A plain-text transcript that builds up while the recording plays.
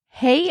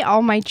Hey,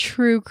 all my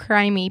true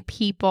crimey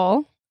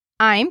people.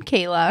 I'm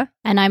Kayla.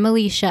 And I'm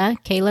Alicia,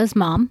 Kayla's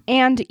mom.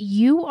 And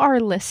you are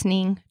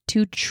listening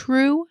to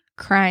True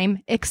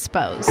Crime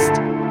Exposed.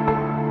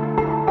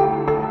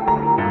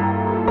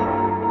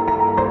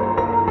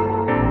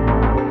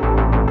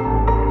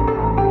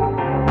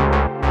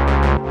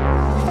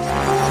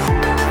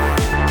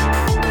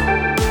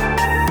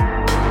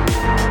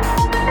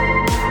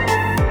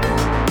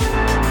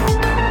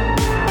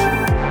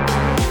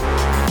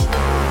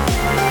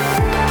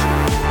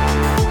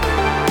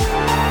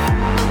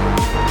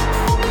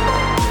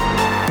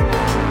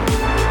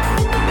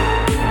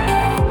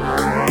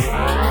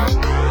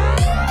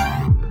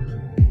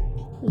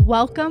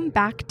 Welcome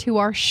back to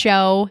our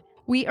show.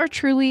 We are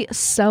truly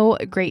so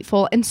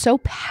grateful and so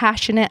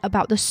passionate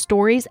about the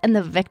stories and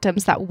the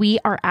victims that we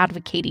are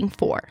advocating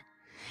for.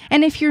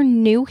 And if you're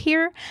new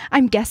here,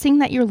 I'm guessing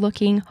that you're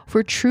looking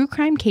for true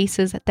crime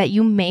cases that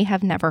you may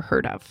have never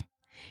heard of.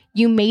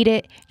 You made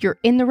it, you're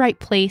in the right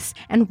place,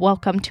 and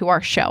welcome to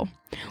our show,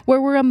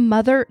 where we're a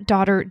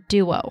mother-daughter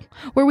duo,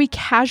 where we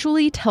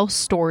casually tell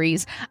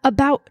stories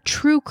about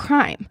true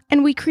crime.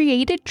 And we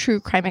created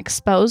True Crime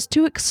Exposed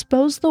to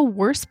expose the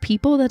worst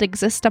people that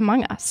exist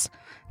among us,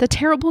 the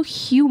terrible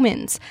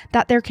humans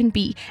that there can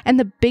be, and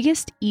the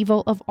biggest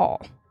evil of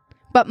all.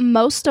 But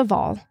most of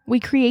all, we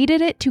created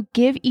it to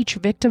give each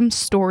victim's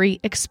story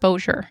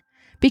exposure,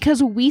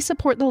 because we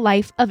support the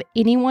life of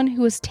anyone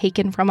who is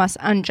taken from us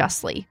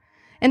unjustly.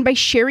 And by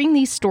sharing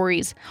these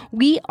stories,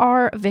 we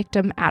are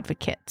victim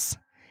advocates.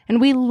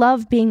 And we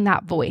love being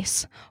that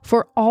voice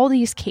for all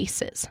these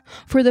cases,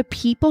 for the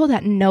people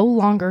that no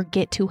longer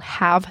get to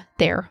have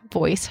their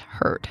voice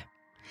heard.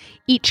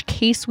 Each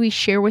case we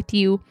share with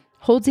you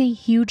holds a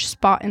huge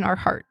spot in our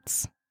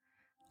hearts.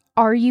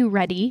 Are you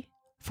ready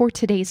for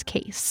today's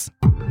case?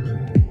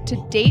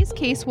 Today's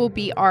case will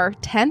be our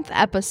 10th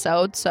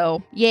episode,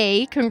 so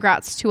yay,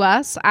 congrats to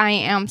us. I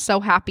am so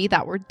happy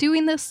that we're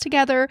doing this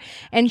together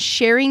and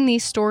sharing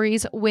these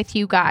stories with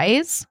you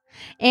guys.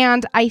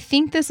 And I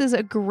think this is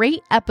a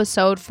great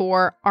episode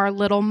for our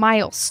little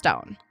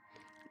milestone.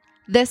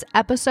 This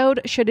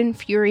episode should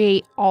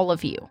infuriate all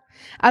of you.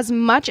 As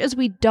much as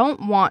we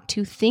don't want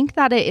to think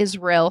that it is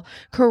real,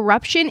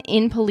 corruption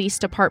in police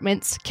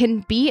departments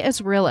can be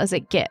as real as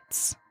it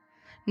gets.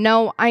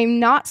 No, I'm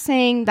not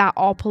saying that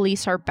all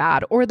police are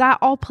bad or that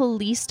all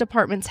police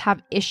departments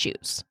have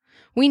issues.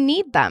 We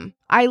need them.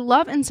 I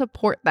love and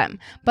support them,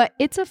 but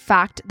it's a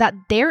fact that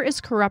there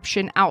is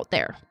corruption out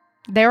there.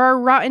 There are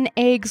rotten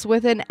eggs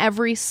within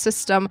every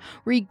system,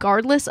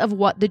 regardless of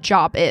what the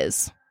job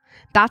is.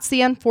 That's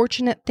the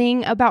unfortunate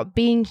thing about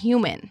being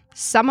human.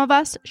 Some of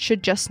us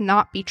should just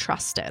not be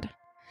trusted.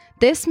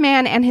 This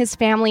man and his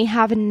family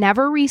have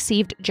never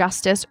received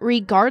justice,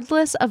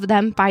 regardless of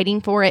them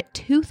fighting for it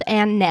tooth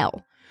and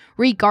nail.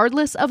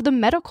 Regardless of the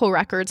medical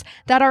records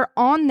that are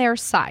on their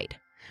side,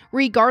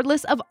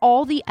 regardless of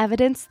all the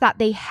evidence that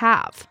they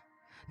have,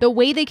 the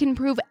way they can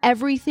prove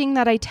everything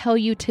that I tell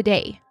you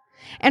today,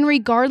 and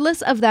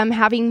regardless of them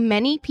having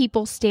many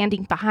people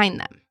standing behind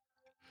them.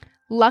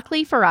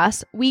 Luckily for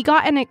us, we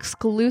got an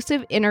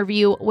exclusive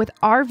interview with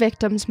our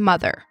victim's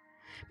mother,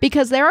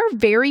 because there are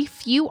very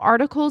few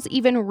articles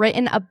even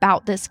written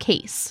about this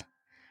case.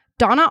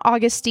 Donna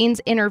Augustine's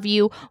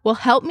interview will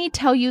help me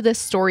tell you this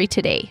story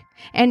today,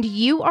 and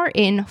you are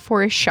in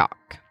for a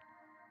shock.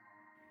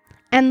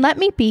 And let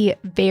me be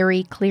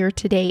very clear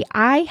today,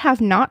 I have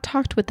not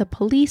talked with the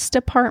police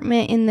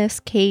department in this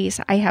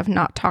case. I have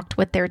not talked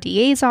with their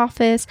DA's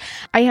office.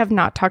 I have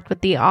not talked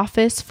with the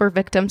Office for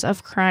Victims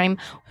of Crime.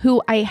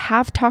 Who I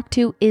have talked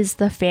to is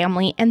the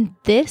family, and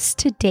this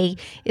today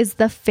is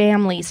the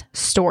family's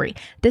story.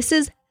 This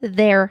is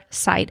their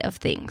side of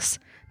things.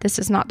 This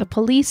is not the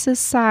police's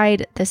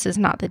side. This is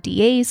not the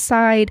DA's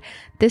side.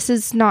 This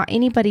is not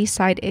anybody's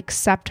side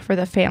except for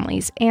the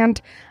families.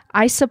 And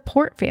I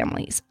support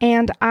families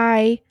and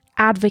I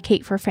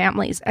advocate for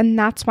families. And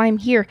that's why I'm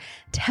here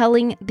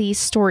telling these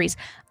stories.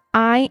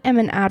 I am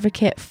an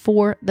advocate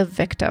for the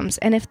victims.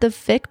 And if the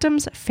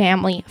victim's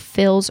family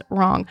feels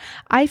wrong,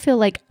 I feel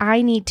like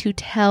I need to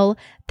tell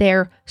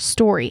their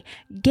story,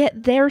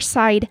 get their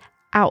side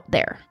out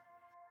there.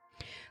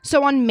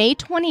 So on May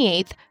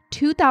 28th,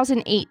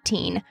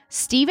 2018,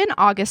 Stephen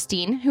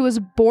Augustine, who was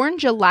born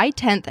July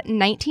 10th,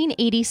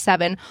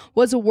 1987,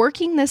 was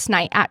working this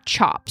night at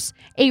Chops,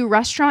 a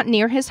restaurant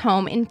near his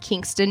home in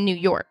Kingston, New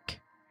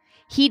York.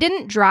 He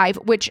didn't drive,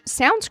 which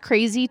sounds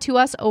crazy to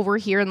us over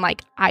here in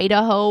like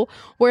Idaho,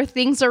 where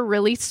things are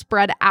really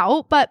spread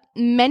out, but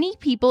many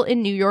people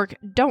in New York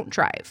don't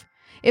drive.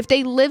 If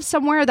they live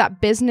somewhere that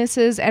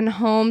businesses and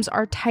homes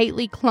are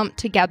tightly clumped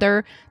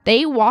together,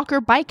 they walk or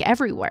bike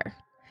everywhere.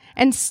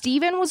 And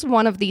Stephen was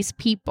one of these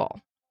people.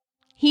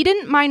 He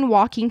didn't mind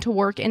walking to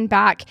work and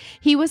back.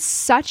 He was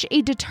such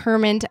a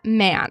determined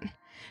man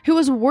who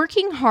was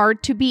working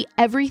hard to be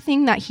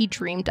everything that he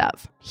dreamed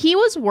of. He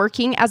was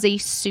working as a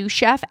sous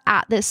chef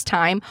at this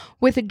time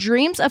with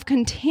dreams of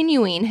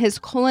continuing his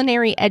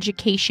culinary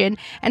education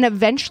and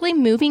eventually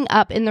moving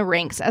up in the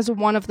ranks as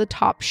one of the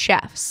top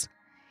chefs.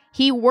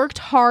 He worked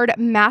hard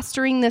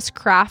mastering this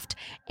craft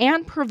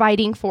and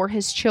providing for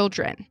his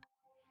children.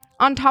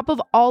 On top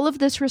of all of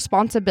this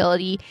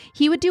responsibility,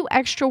 he would do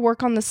extra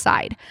work on the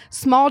side,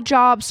 small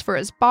jobs for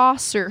his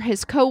boss or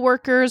his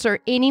coworkers or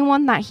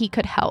anyone that he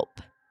could help.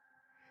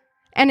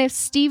 And if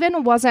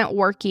Stephen wasn't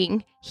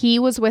working, he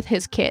was with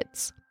his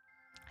kids.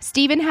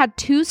 Stephen had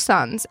 2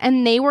 sons,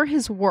 and they were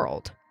his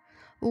world.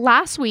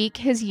 Last week,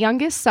 his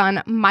youngest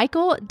son,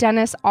 Michael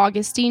Dennis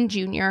Augustine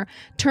Jr.,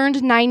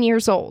 turned 9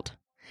 years old.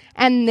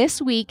 And this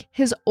week,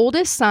 his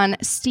oldest son,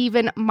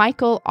 Stephen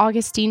Michael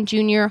Augustine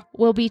Jr.,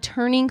 will be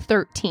turning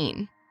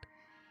 13.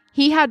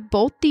 He had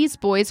both these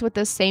boys with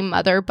the same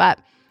mother, but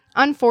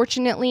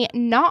unfortunately,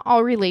 not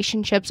all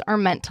relationships are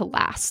meant to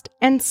last.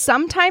 And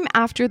sometime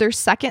after their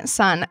second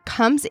son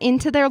comes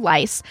into their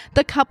lives,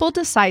 the couple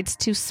decides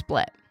to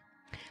split.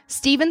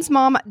 Stephen's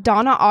mom,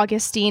 Donna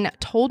Augustine,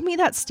 told me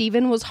that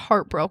Stephen was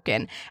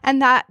heartbroken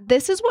and that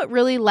this is what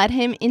really led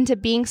him into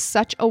being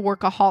such a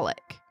workaholic.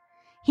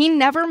 He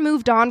never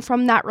moved on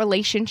from that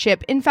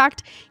relationship. In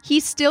fact, he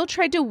still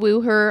tried to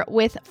woo her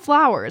with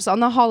flowers on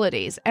the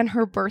holidays and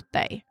her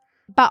birthday.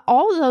 But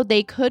although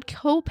they could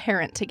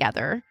co-parent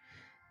together,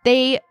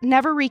 they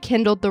never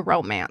rekindled the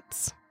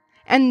romance.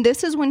 And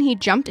this is when he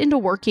jumped into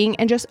working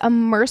and just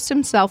immersed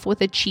himself with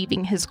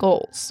achieving his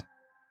goals.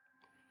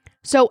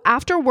 So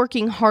after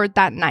working hard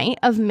that night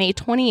of May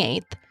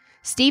 28th,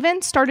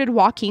 Stephen started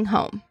walking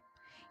home.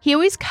 He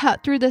always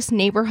cut through this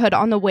neighborhood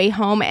on the way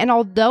home, and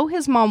although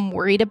his mom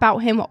worried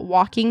about him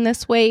walking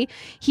this way,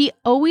 he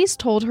always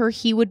told her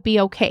he would be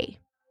okay.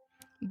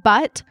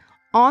 But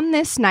on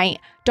this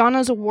night,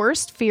 Donna's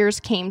worst fears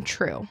came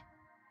true.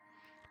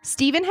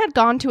 Stephen had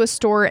gone to a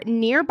store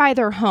nearby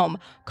their home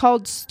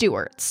called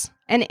Stewart's,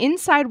 and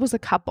inside was a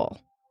couple.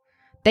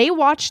 They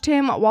watched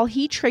him while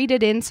he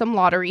traded in some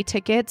lottery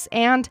tickets,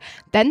 and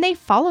then they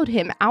followed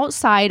him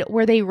outside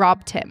where they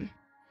robbed him.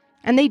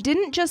 And they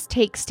didn't just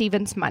take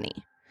Stephen's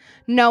money.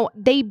 No,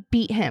 they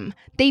beat him.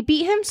 They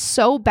beat him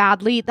so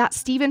badly that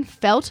Stephen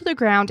fell to the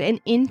ground and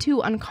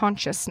into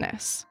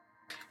unconsciousness.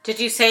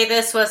 Did you say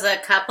this was a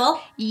couple?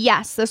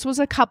 Yes, this was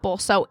a couple.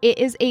 So it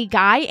is a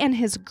guy and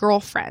his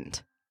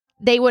girlfriend.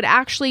 They would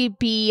actually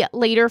be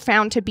later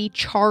found to be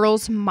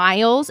Charles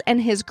Miles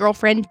and his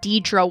girlfriend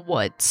Deidre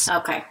Woods.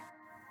 Okay.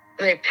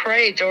 They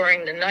pray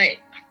during the night.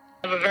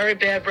 They have a very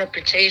bad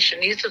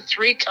reputation. He's a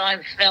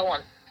 3-time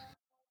felon.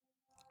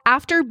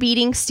 After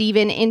beating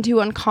Stephen into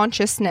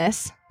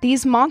unconsciousness,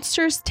 these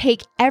monsters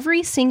take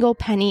every single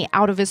penny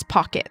out of his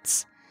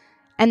pockets.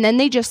 And then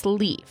they just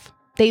leave.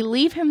 They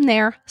leave him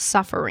there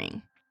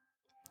suffering.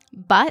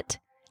 But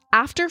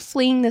after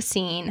fleeing the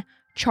scene,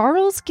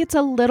 Charles gets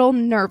a little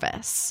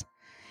nervous.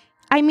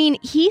 I mean,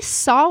 he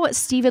saw what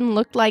Stephen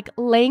looked like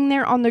laying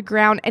there on the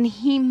ground, and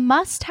he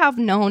must have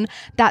known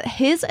that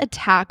his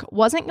attack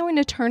wasn't going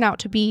to turn out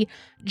to be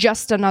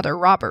just another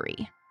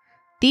robbery.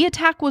 The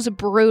attack was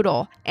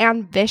brutal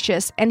and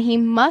vicious, and he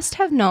must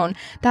have known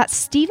that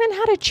Stephen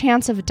had a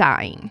chance of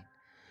dying.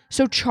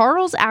 So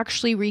Charles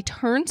actually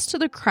returns to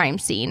the crime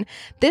scene.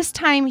 This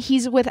time,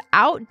 he's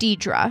without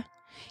Deidre.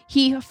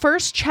 He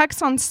first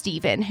checks on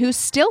Stephen, who's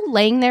still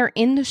laying there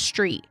in the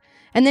street,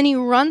 and then he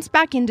runs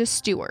back into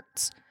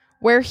Stewart's,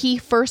 where he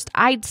first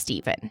eyed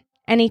Stephen,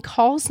 and he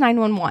calls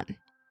 911.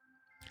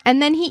 And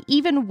then he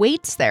even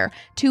waits there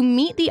to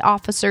meet the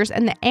officers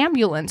and the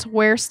ambulance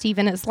where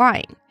Stephen is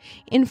lying,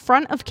 in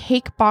front of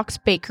Cake Box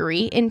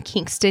Bakery in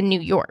Kingston,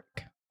 New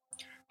York.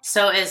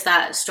 So is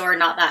that store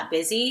not that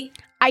busy?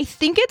 I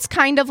think it's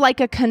kind of like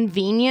a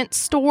convenience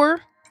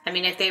store. I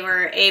mean, if they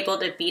were able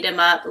to beat him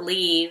up,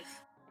 leave,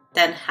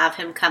 then have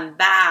him come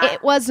back.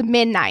 It was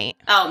midnight.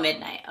 Oh,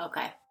 midnight.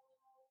 Okay.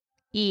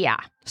 Yeah.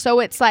 So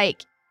it's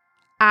like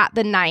at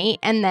the night,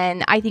 and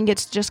then I think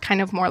it's just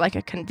kind of more like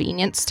a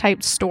convenience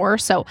type store.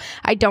 So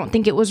I don't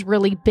think it was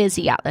really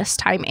busy at this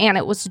time, and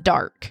it was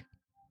dark.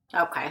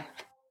 Okay.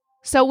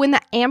 So when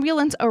the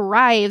ambulance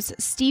arrives,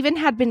 Stephen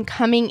had been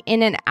coming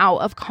in and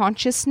out of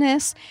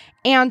consciousness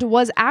and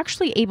was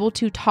actually able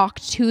to talk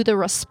to the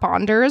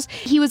responders.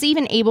 He was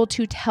even able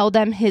to tell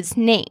them his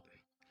name.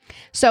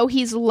 So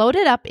he's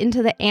loaded up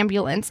into the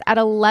ambulance at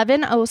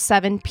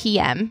 11:07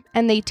 p.m.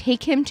 and they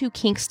take him to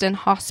Kingston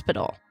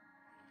Hospital.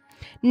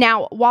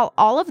 Now, while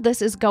all of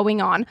this is going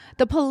on,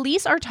 the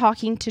police are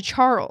talking to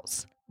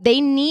Charles.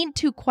 They need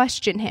to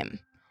question him.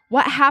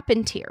 What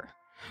happened here?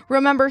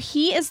 Remember,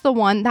 he is the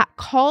one that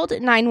called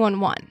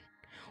 911.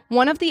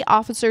 One of the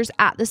officers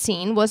at the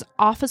scene was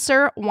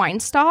Officer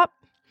Weinstop,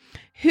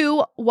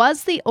 who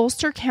was the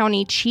Ulster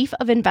County Chief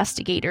of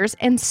Investigators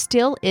and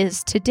still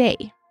is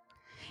today.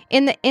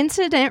 In the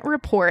incident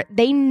report,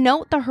 they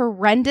note the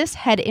horrendous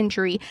head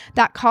injury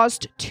that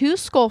caused 2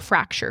 skull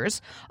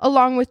fractures,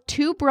 along with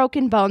 2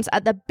 broken bones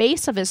at the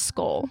base of his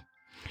skull.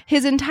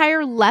 His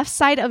entire left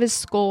side of his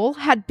skull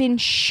had been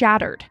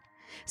shattered.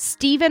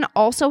 Stephen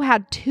also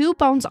had 2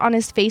 bones on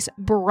his face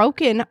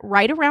broken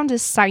right around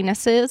his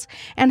sinuses,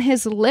 and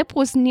his lip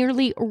was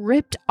nearly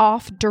ripped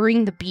off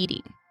during the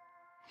beating.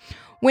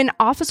 When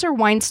Officer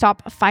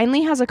Weinstock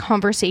finally has a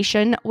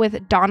conversation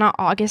with Donna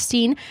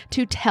Augustine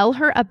to tell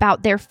her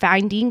about their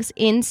findings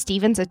in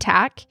Stephen's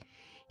attack,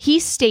 he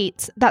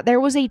states that there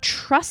was a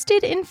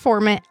trusted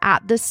informant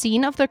at the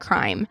scene of the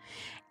crime,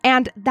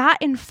 and that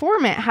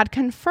informant had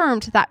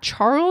confirmed that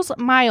Charles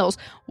Miles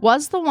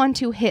was the one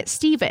to hit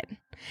Stephen.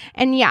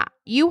 And yeah,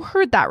 you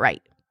heard that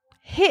right.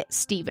 Hit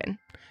Stephen,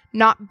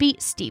 not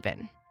beat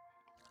Stephen.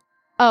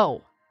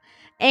 Oh,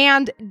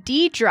 and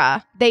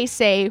Deidre, they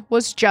say,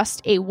 was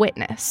just a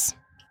witness.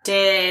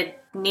 Did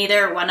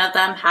neither one of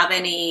them have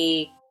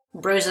any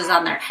bruises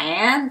on their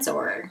hands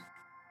or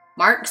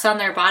marks on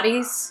their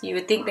bodies? You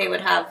would think they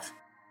would have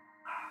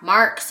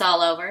marks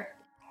all over.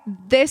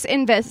 This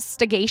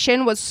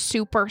investigation was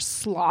super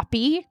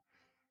sloppy.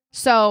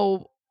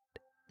 So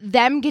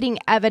them getting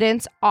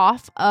evidence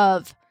off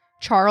of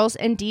Charles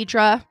and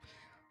Deidre,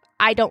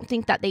 I don't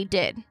think that they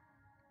did.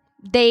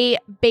 They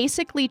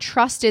basically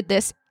trusted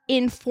this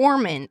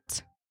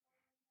informant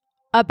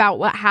about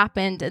what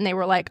happened, and they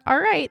were like, all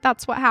right,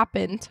 that's what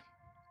happened.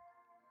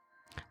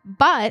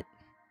 But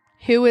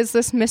who is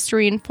this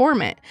mystery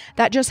informant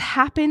that just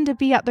happened to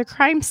be at the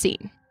crime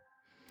scene?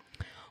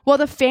 Well,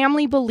 the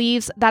family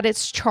believes that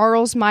it's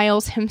Charles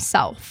Miles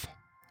himself.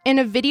 In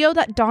a video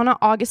that Donna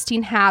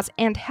Augustine has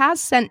and has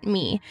sent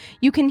me,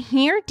 you can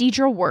hear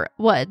Deidre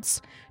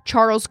Woods,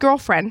 Charles'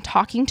 girlfriend,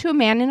 talking to a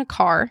man in a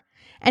car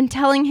and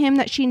telling him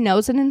that she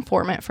knows an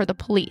informant for the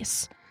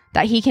police,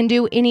 that he can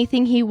do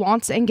anything he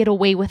wants and get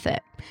away with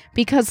it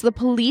because the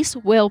police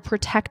will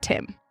protect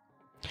him.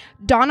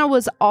 Donna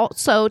was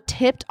also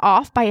tipped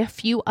off by a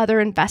few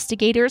other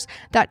investigators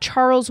that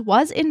Charles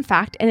was in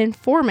fact an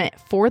informant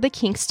for the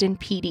Kingston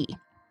PD.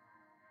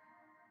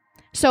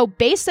 So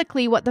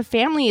basically what the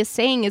family is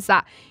saying is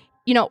that,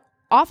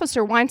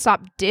 Officer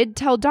Weinstock did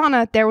tell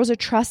Donna there was a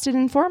trusted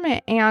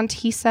informant, and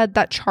he said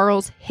that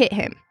Charles hit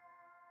him.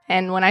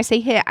 And when I say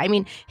hit, I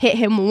mean hit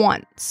him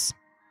once.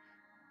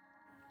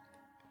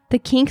 The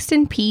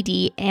Kingston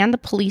PD and the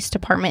police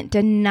department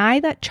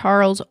deny that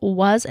Charles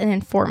was an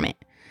informant,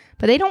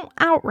 but they don't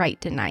outright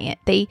deny it.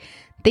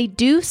 They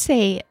do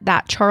say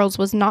that Charles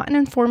was not an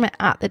informant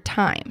at the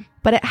time,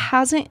 but it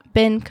hasn't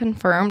been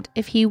confirmed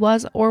if he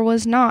was or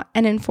was not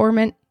an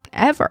informant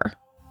ever.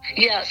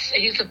 Yes,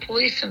 he's a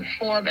police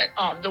informant.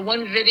 The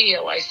one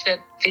video I sent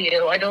to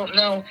you, I don't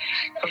know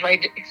if I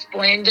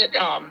explained it.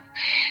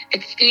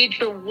 It's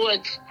Deidre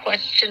Woods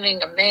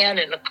questioning a man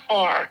in a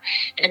car,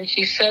 and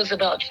she says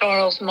about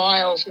Charles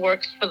Miles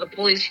works for the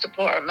police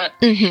department,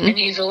 and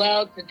he's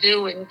allowed to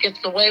do and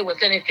gets away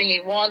with anything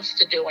he wants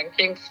to do in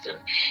Kingston,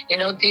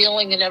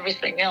 dealing and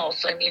everything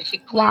else. I mean, she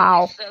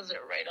clearly says it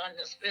right on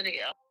this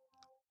video.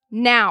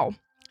 Now,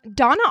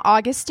 Donna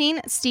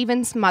Augustine,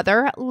 Stephen's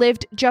mother,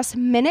 lived just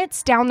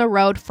minutes down the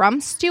road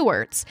from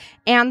Stewart's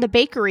and the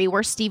bakery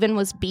where Stephen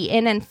was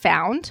beaten and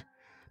found.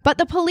 But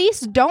the police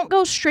don't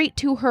go straight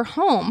to her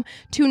home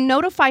to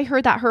notify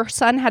her that her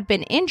son had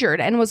been injured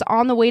and was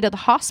on the way to the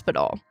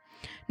hospital.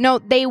 No,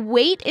 they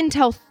wait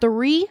until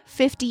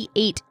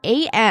 3:58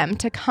 a.m.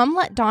 to come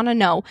let Donna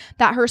know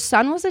that her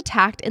son was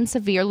attacked and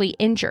severely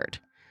injured.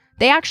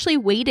 They actually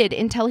waited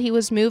until he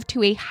was moved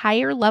to a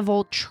higher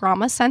level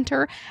trauma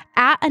center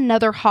at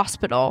another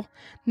hospital,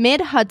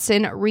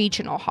 Mid-Hudson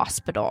Regional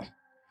Hospital.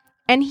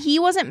 And he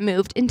wasn't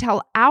moved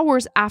until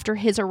hours after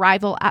his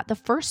arrival at the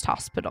first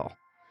hospital.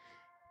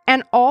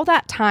 And all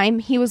that time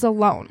he was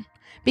alone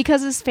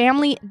because his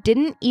family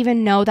didn't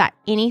even know that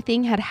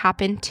anything had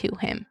happened to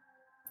him.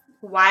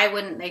 Why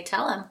wouldn't they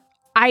tell him?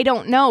 I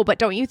don't know, but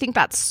don't you think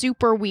that's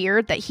super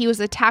weird that he was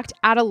attacked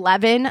at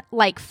 11,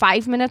 like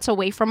 5 minutes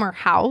away from her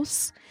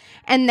house?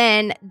 And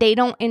then they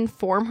don't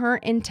inform her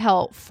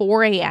until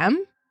 4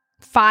 a.m.,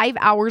 5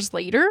 hours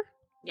later?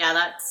 Yeah,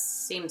 that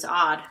seems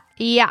odd.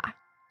 Yeah.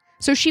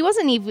 So she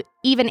wasn't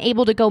even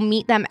able to go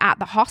meet them at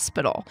the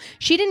hospital.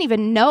 She didn't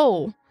even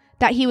know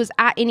that he was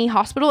at any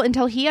hospital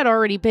until he had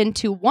already been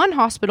to one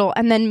hospital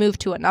and then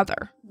moved to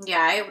another.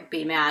 Yeah, I would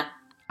be mad.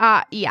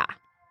 Yeah.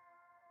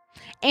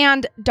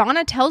 And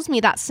Donna tells me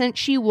that since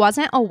she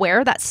wasn't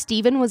aware that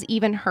Stephen was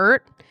even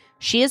hurt,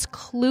 she is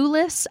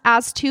clueless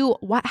as to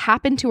what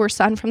happened to her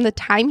son from the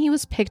time he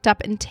was picked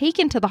up and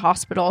taken to the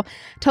hospital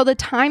till the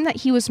time that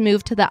he was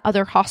moved to the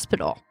other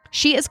hospital.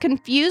 She is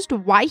confused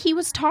why he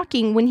was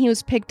talking when he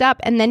was picked up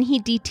and then he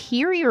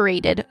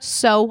deteriorated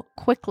so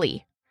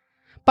quickly.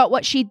 But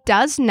what she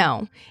does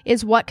know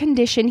is what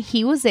condition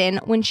he was in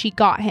when she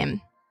got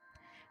him.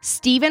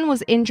 Stephen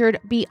was injured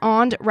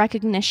beyond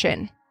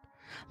recognition.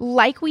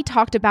 Like we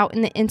talked about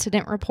in the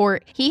incident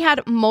report, he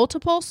had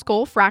multiple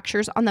skull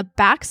fractures on the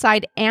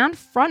backside and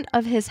front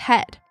of his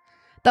head.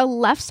 The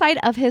left side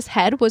of his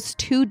head was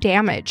too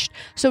damaged,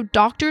 so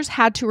doctors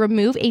had to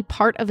remove a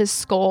part of his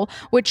skull,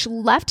 which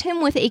left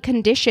him with a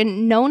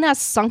condition known as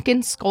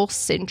sunken skull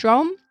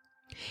syndrome.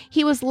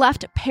 He was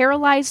left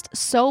paralyzed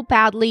so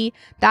badly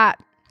that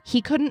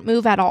he couldn't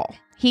move at all.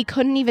 He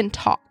couldn't even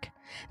talk.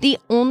 The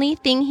only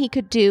thing he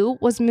could do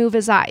was move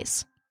his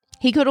eyes.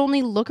 He could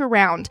only look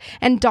around,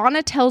 and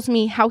Donna tells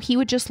me how he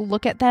would just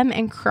look at them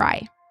and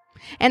cry.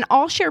 And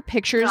I'll share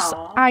pictures.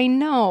 Aw. I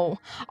know.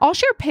 I'll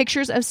share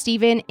pictures of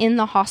Stephen in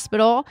the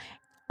hospital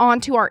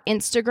onto our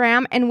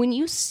Instagram. And when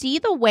you see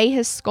the way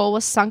his skull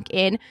was sunk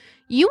in,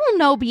 you will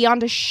know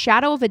beyond a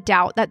shadow of a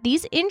doubt that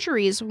these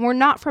injuries were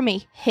not from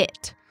a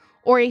hit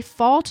or a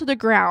fall to the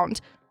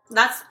ground.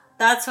 That's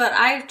what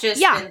I've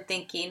just been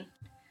thinking.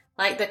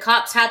 Like, the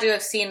cops had to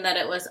have seen that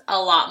it was a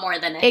lot more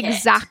than a hit.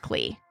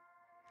 Exactly.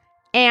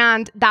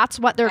 And that's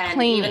what they're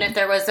claiming. Even if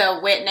there was a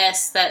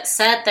witness that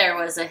said there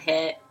was a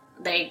hit,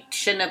 they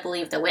shouldn't have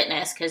believed the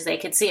witness because they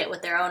could see it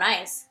with their own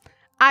eyes.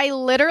 I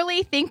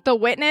literally think the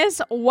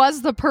witness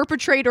was the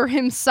perpetrator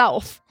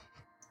himself.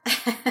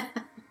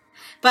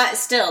 But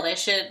still, they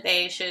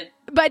should.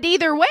 But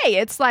either way,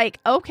 it's like,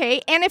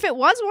 okay. And if it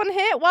was one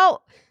hit,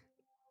 well,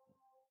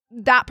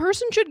 that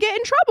person should get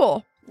in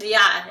trouble.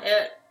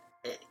 Yeah,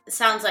 it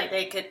sounds like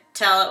they could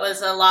tell it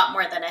was a lot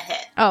more than a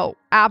hit. Oh,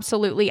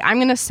 absolutely. I'm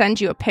going to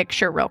send you a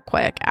picture real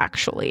quick,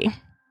 actually.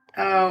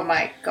 Oh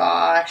my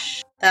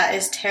gosh. That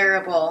is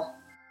terrible.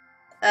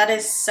 That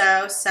is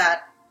so sad.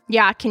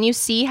 Yeah, can you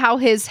see how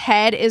his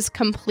head is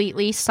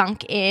completely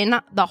sunk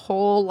in, the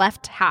whole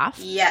left half?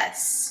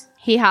 Yes.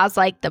 He has,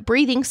 like, the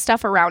breathing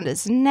stuff around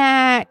his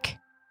neck.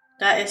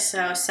 That is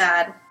so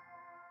sad.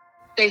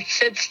 They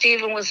said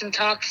Stephen was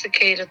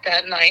intoxicated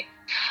that night.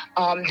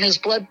 His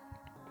blood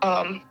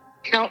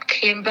count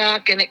came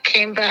back, and it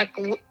came back,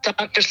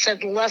 doctor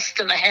said, less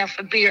than a half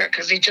a beer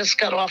because he just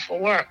got off of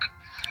work.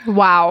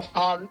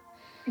 Wow.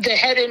 The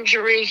head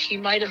injury, he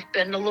might have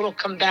been a little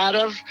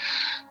combative.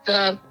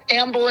 The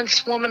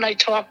ambulance woman I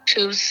talked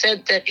to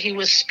said that he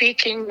was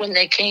speaking when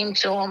they came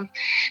to him,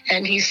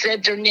 and he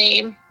said their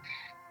name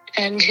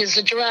and his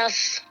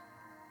address,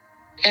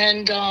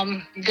 and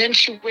then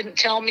she wouldn't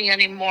tell me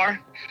anymore.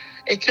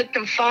 It took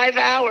them 5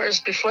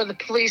 hours before the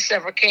police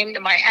ever came to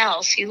my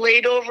house. He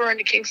laid over in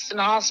the Kingston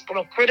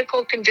Hospital,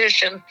 critical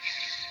condition,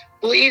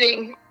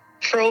 bleeding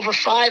for over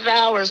 5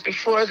 hours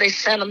before they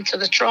sent him to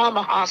the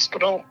trauma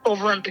hospital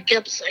over in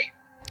Poughkeepsie.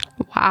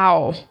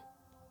 Wow.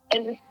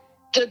 And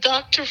the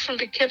doctor from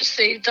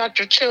Poughkeepsie,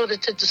 Dr. Cho,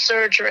 that did the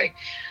surgery,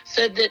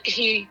 said that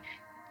he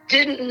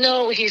didn't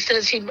know. He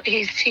says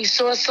he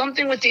saw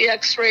something with the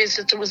x-rays,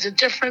 that there was a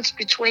difference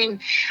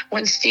between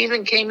when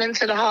Stephen came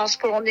into the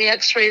hospital and the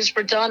x-rays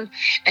were done,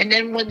 and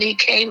then when he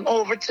came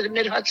over to the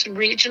Mid-Hudson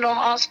Regional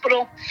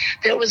Hospital,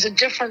 there was a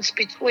difference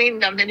between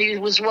them, and he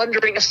was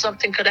wondering if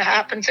something could have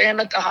happened to him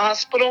at the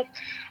hospital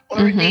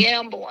or in the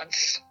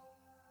ambulance.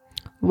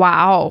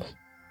 Wow.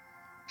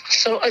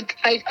 So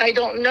I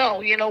don't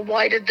know,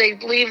 why did they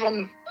leave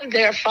him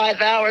there 5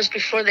 hours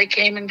before they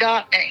came and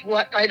got me?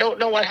 I don't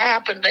know what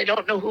happened. I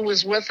don't know who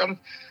was with him.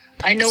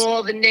 I know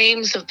all the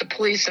names of the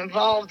police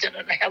involved in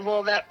it. I have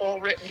all that all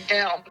written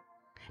down.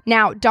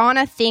 Now,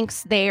 Donna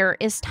thinks there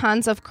is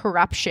tons of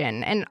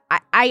corruption, and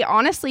I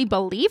honestly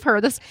believe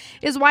her. This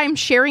is why I'm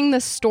sharing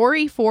this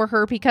story for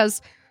her,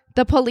 because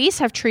the police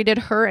have treated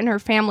her and her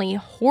family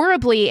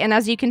horribly, and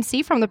as you can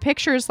see from the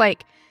pictures,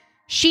 like,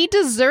 she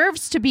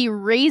deserves to be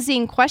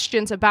raising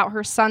questions about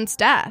her son's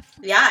death.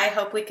 Yeah, I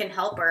hope we can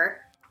help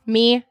her.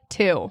 Me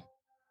too.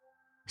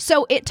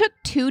 So it took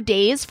 2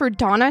 days for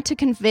Donna to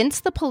convince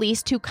the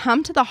police to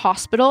come to the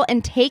hospital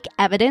and take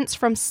evidence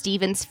from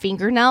Stephen's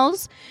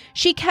fingernails.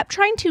 She kept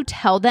trying to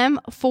tell them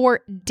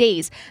for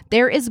days,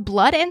 there is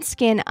blood and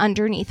skin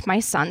underneath my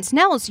son's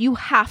nails. You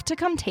have to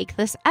come take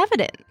this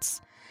evidence.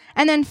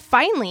 And then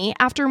finally,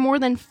 after more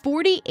than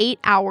 48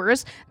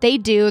 hours,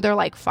 they're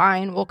like,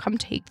 fine, we'll come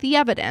take the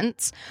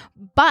evidence.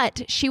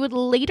 But she would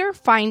later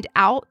find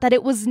out that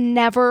it was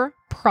never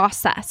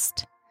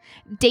processed.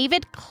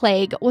 David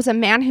Clegg was a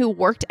man who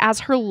worked as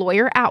her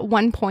lawyer at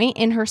one point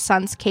in her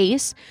son's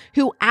case,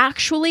 who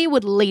actually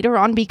would later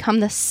on become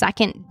the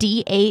second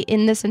DA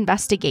in this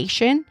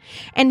investigation.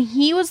 And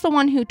he was the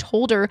one who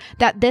told her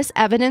that this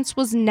evidence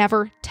was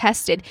never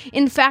tested.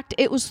 In fact,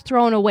 it was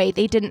thrown away.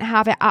 They didn't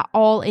have it at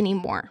all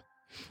anymore.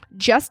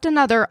 Just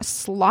another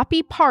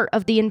sloppy part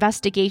of the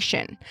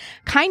investigation.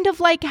 Kind of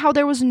like how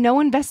there was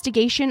no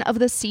investigation of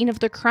the scene of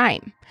the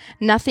crime.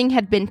 Nothing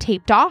had been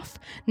taped off,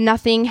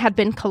 nothing had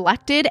been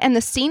collected, and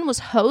the scene was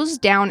hosed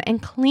down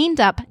and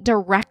cleaned up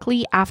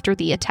directly after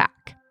the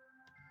attack.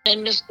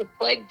 And Mr.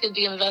 Clegg did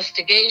the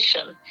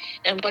investigation,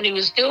 and when he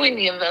was doing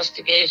the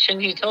investigation,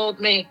 he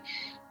told me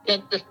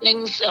that the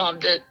things,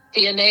 the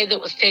DNA that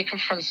was taken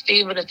from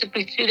Stephen, it took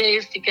me 2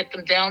 days to get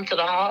them down to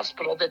the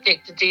hospital to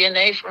take the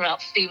DNA from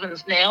out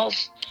Stephen's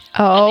nails.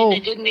 Oh. I mean,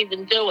 they didn't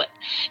even do it.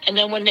 And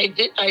then when I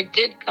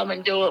did come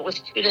and do it, it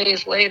was 2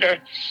 days later.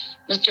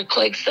 Mr.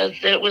 Clegg says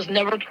that it was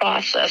never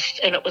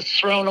processed and it was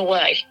thrown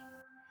away.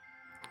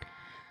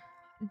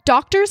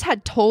 Doctors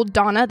had told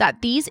Donna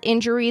that these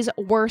injuries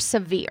were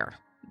severe,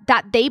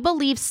 that they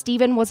believed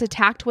Stephen was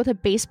attacked with a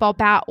baseball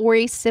bat or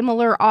a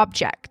similar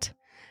object.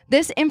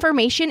 This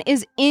information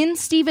is in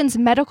Stephen's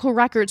medical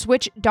records,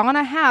 which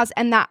Donna has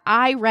and that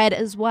I read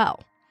as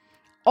well.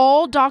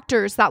 All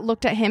doctors that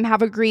looked at him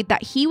have agreed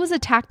that he was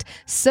attacked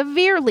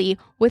severely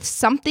with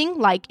something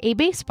like a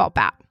baseball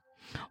bat.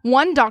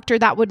 One doctor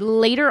that would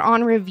later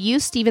on review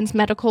Stephen's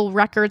medical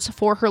records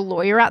for her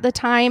lawyer at the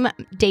time,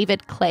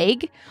 David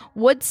Clegg,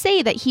 would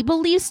say that he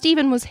believes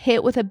Stephen was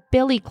hit with a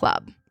billy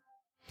club.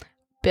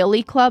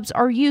 Billy clubs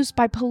are used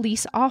by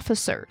police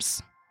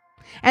officers.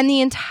 And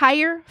the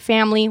entire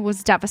family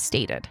was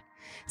devastated.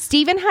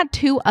 Stephen had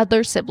 2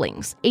 other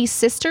siblings, a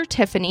sister,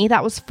 Tiffany,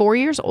 that was 4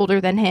 years older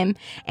than him,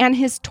 and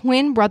his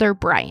twin brother,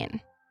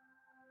 Brian.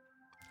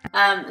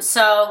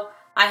 So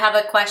I have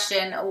a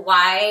question.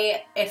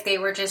 Why, if they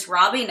were just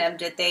robbing him,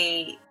 did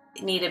they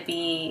need to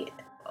be...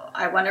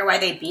 I wonder why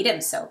they beat him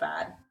so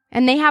bad.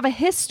 And they have a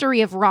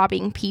history of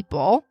robbing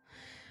people,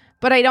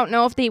 but I don't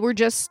know if they were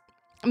just...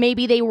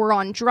 Maybe they were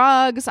on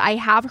drugs. I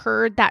have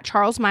heard that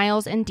Charles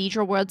Miles and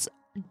Deidre Woods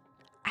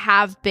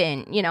have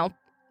been,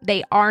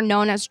 they are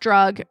known as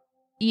drug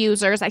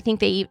users. I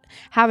think they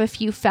have a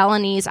few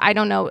felonies. I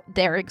don't know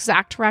their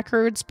exact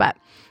records, but,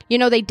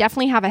 they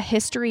definitely have a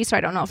history. So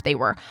I don't know if they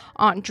were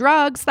on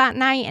drugs that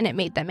night and it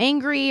made them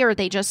angry, or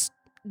they're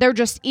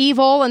just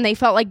evil and they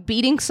felt like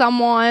beating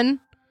someone.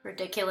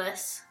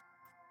 Ridiculous.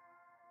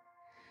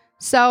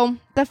 So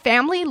the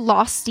family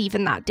lost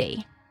Stephen that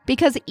day,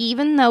 because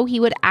even though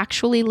he would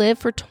actually live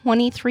for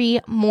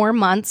 23 more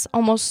months,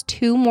 almost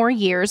 2 more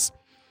years,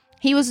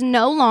 he was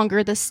no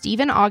longer the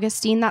Stephen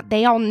Augustine that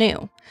they all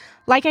knew.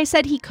 Like I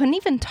said, he couldn't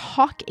even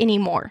talk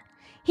anymore.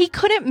 He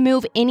couldn't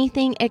move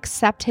anything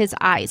except his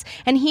eyes,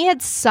 and he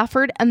had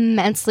suffered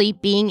immensely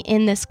being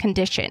in this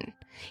condition.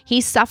 He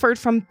suffered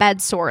from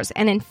bed sores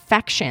and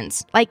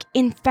infections, like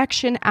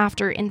infection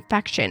after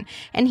infection,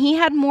 and he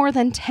had more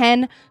than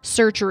 10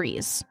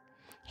 surgeries.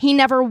 He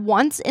never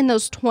once in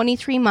those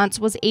 23 months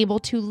was able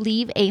to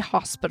leave a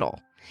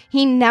hospital.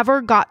 He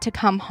never got to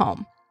come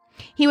home.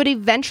 He would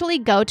eventually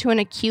go to an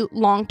acute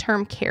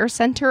long-term care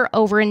center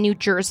over in New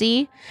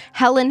Jersey,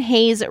 Helen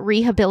Hayes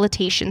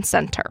Rehabilitation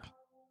Center.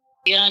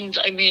 And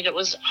it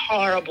was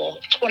horrible.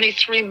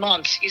 23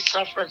 months he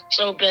suffered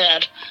so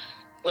bad.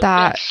 With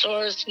bed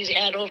sores, he's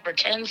had over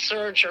 10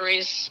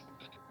 surgeries.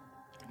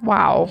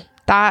 Wow,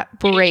 that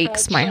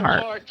breaks my heart. He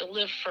tried so hard to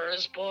live for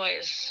his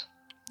boys.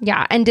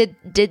 Yeah, and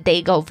did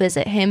they go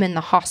visit him in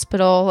the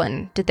hospital,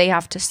 and did they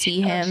have to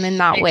see him in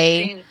that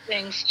way? Seen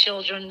things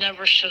children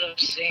never should have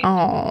seen.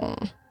 Oh,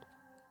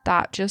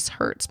 that just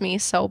hurts me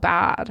so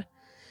bad.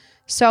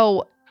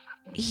 So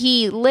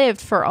he lived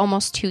for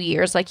almost 2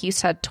 years, like you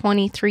said,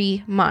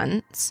 23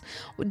 months.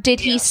 Did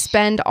he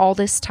spend all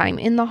this time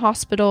in the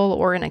hospital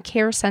or in a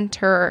care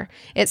center?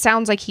 It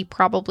sounds like he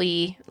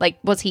probably,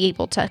 was he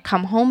able to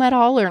come home at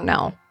all or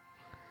no?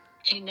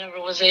 He never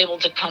was able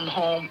to come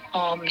home.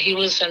 He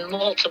was in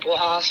multiple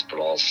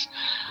hospitals.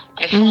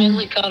 I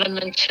finally got him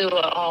into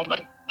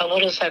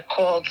what is that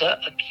called? The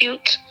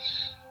acute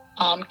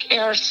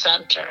care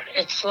center.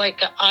 It's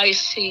like an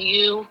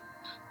ICU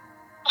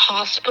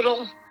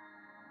hospital.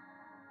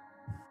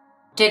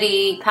 Did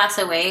he pass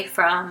away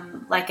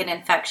from an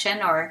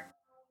infection, or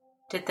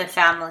did the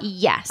family?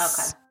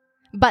 Yes. Okay.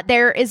 But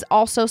there is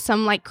also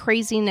some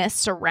craziness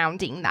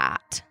surrounding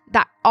that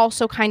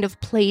also kind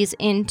of plays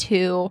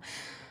into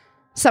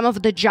some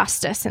of the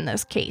justice in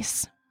this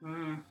case.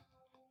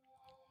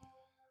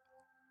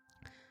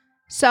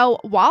 So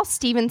while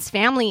Stephen's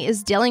family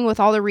is dealing with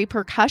all the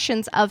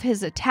repercussions of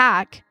his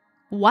attack,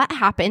 what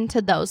happened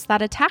to those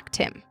that attacked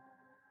him?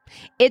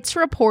 It's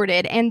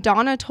reported, and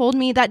Donna told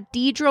me, that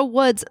Deidre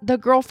Woods, the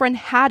girlfriend,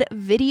 had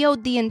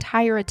videoed the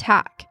entire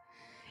attack.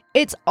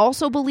 It's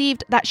also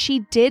believed that she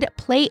did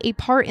play a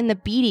part in the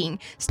beating,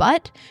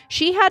 but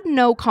she had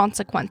no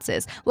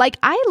consequences.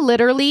 I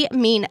literally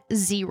mean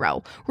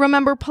 0.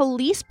 Remember,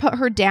 police put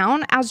her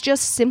down as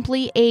just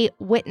simply a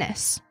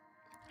witness.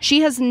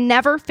 She has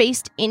never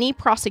faced any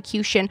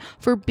prosecution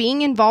for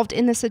being involved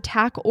in this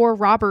attack or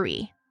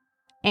robbery.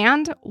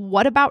 And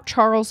what about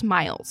Charles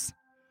Miles?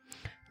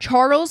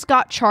 Charles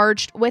got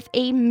charged with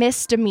a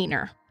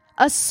misdemeanor,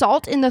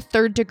 assault in the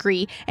 3rd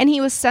degree, and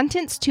he was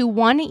sentenced to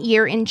 1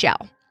 year in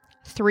jail.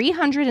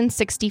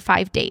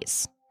 365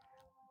 days.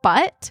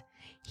 But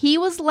he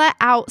was let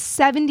out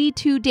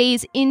 72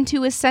 days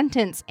into his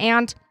sentence,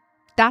 and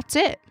that's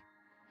it.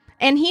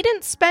 And he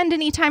didn't spend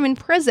any time in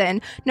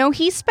prison. No,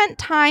 he spent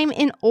time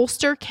in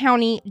Ulster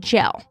County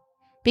Jail,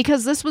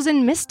 because this was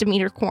in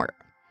misdemeanor court.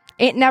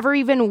 It never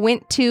even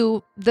went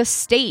to the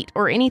state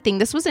or anything.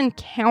 This was in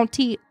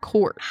county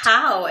court.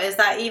 How is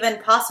that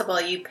even possible?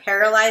 You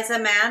paralyze a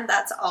man,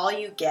 that's all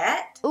you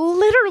get?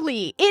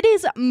 Literally, it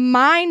is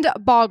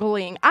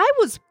mind-boggling. I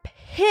was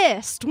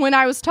pissed when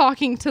I was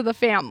talking to the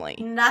family.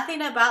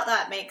 Nothing about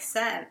that makes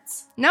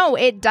sense. No,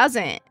 it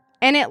doesn't.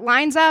 And it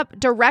lines up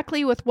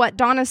directly with what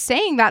Donna's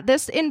saying, that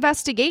this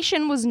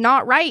investigation was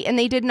not right and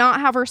they did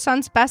not have her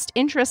son's best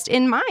interest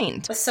in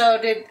mind.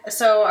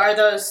 So are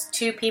those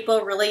 2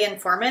 people really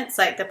informants?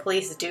 The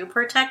police do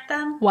protect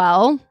them?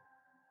 Well,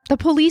 the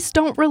police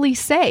don't really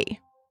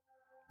say.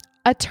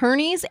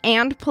 Attorneys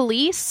and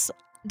police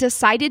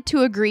decided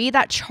to agree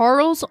that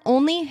Charles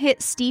only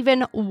hit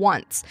Stephen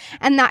once,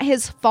 and that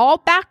his fall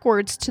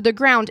backwards to the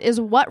ground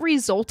is what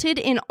resulted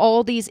in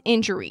all these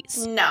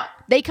injuries. No.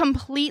 They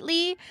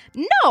completely...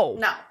 No.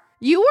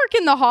 You work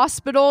in the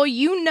hospital,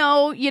 you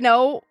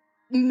know,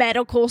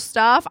 medical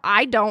stuff.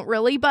 I don't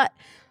really, but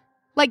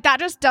like that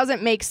just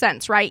doesn't make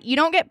sense, right? You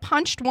don't get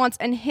punched once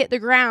and hit the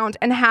ground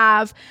and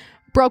have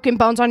broken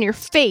bones on your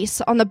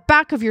face, on the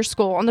back of your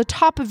skull, on the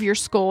top of your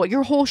skull,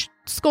 your whole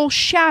skull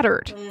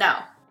shattered. No.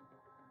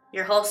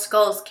 Your whole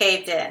skull's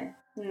caved in.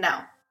 No.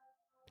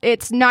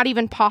 It's not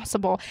even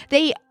possible.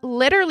 They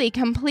literally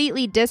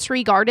completely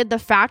disregarded the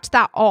fact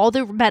that all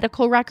the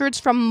medical records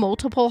from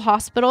multiple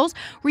hospitals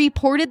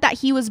reported that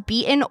he was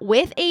beaten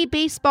with a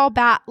baseball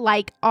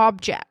bat-like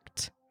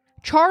object.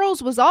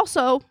 Charles was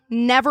also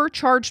never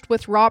charged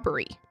with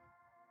robbery,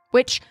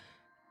 which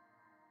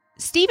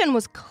Stephen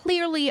was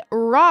clearly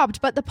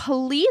robbed, but the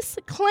police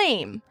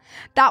claim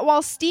that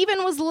while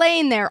Stephen was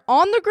laying there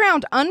on the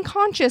ground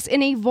unconscious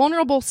in a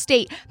vulnerable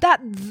state, that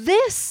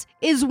this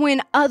is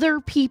when other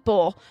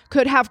people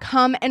could have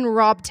come and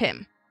robbed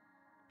him.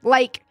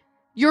 Like,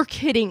 you're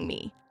kidding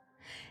me.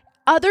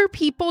 Other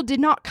people did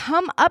not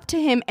come up to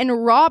him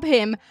and rob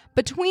him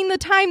between the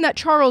time that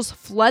Charles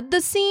fled the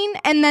scene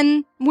and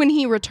then when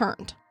he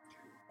returned.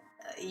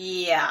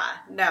 Yeah,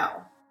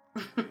 no.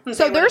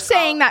 So they're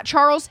saying that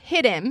Charles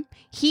hit him,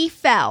 he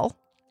fell,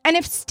 and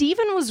if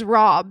Stephen was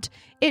robbed,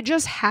 it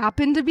just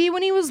happened to be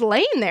when he was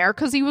laying there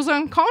because he was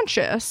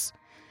unconscious.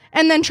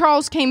 And then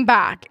Charles came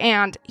back,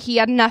 and he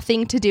had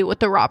nothing to do with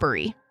the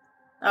robbery.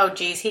 Oh,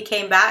 geez, he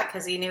came back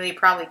because he knew he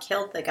probably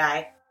killed the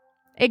guy.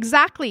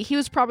 Exactly. He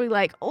was probably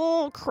like,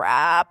 oh,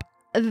 crap.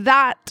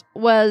 That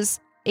was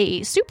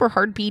a super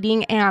hard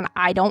beating, and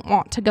I don't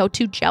want to go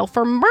to jail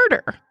for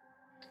murder.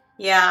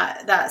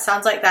 Yeah, that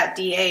sounds like that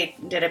DA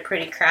did a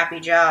pretty crappy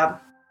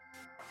job.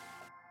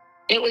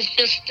 It was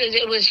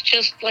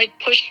just like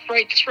pushed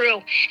right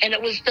through, and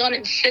it was done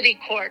in city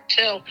court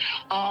too,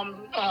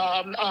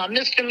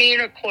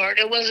 misdemeanor court.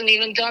 It wasn't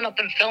even done up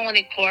in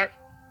felony court.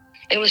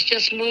 It was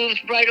just moved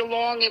right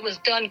along. It was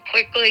done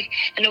quickly,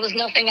 and there was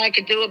nothing I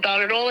could do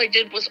about it. All I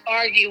did was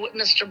argue with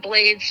Mr.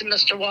 Blades and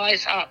Mr.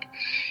 Weishaupt,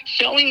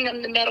 showing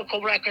them the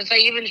medical records. I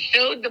even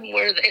showed them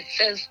where it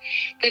says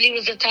that he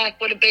was attacked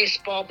with a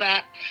baseball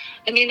bat.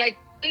 I mean,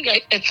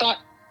 it's not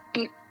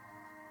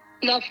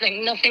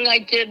nothing I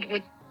did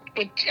with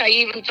I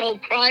even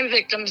told crime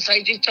victims.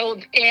 I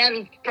told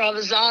Ann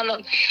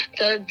Provenzano,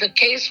 the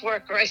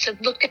caseworker, I said,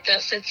 look at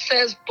this. It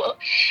says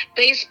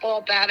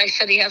baseball bat. I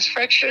said he has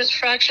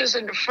fractures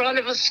in the front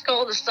of his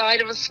skull, the side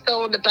of his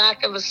skull, and the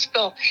back of his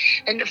skull,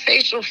 and the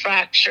facial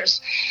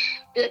fractures.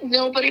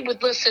 Nobody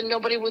would listen.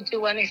 Nobody would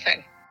do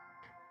anything.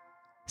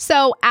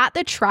 So at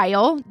the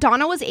trial,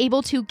 Donna was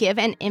able to give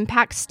an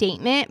impact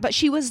statement, but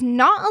she was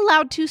not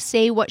allowed to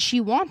say what she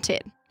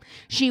wanted.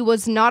 She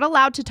was not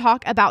allowed to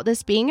talk about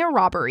this being a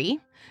robbery.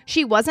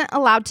 She wasn't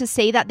allowed to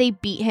say that they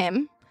beat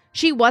him.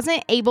 She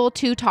wasn't able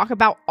to talk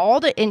about all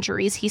the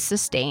injuries he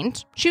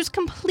sustained. She was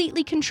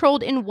completely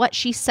controlled in what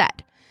she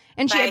said.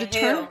 And she had to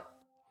turn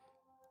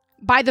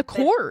by the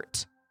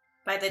court.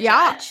 By the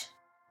judge?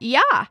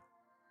 Yeah.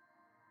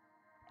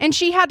 And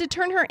she had to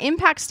turn her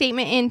impact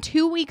statement in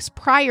 2 weeks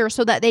prior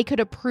so that they could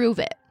approve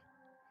it.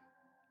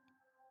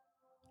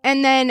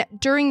 And then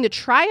during the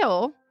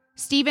trial,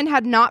 Stephen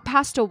had not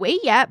passed away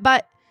yet,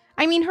 but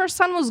I mean, her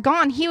son was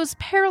gone. He was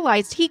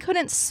paralyzed. He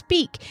couldn't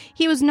speak.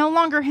 He was no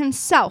longer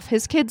himself.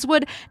 His kids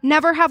would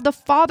never have the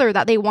father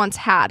that they once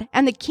had.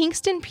 And the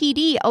Kingston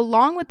PD,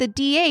 along with the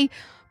DA,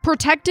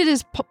 protected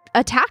his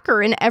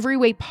attacker in every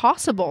way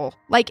possible.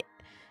 Like,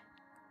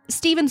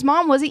 Stephen's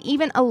mom wasn't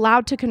even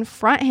allowed to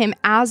confront him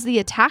as the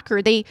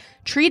attacker. They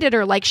treated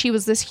her like she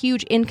was this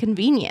huge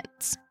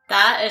inconvenience.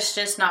 That is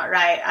just not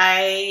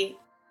right.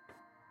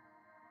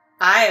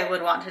 I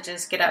would want to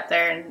just get up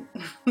there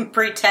and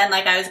pretend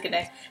like I was going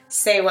to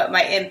say what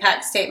my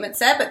impact statement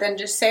said, but then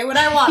just say what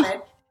I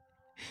wanted.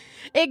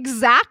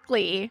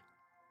 Exactly.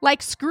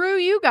 Like, screw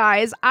you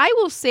guys. I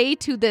will say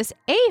to this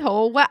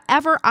a-hole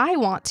whatever I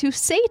want to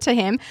say to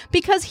him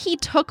because he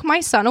took my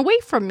son away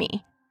from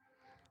me.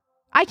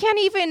 I can't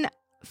even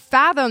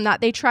fathom that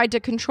they tried to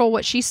control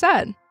what she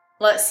said.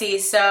 Let's see.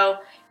 So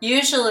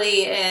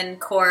usually in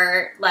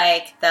court,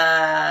 like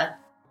the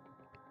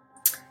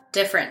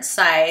different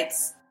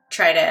sides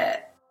try to,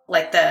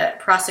 like the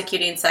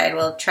prosecuting side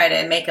will try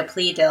to make a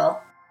plea deal.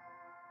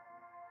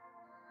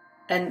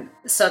 And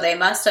so they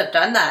must have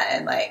done that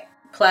and like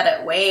pled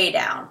it way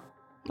down.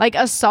 Like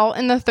assault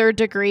in the third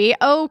degree?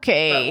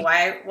 Okay.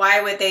 But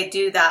why would they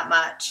do that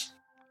much?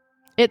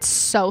 It's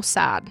so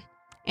sad.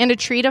 And to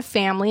treat a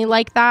family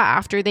like that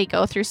after they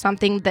go through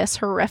something this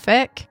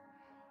horrific.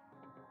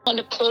 On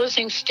the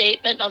closing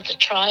statement of the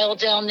trial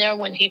down there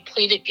when he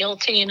pleaded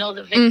guilty, you know,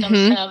 the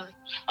victims have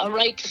a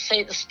right to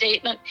say the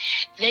statement.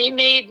 They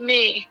made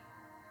me,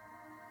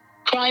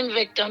 crime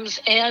victims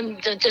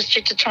and the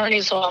district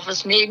attorney's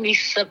office made me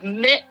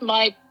submit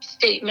my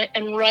statement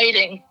in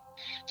writing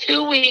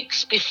 2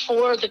 weeks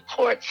before the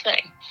court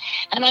thing.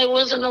 And I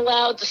wasn't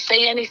allowed to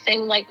say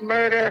anything like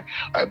murder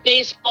or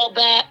baseball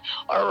bat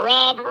or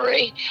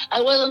robbery.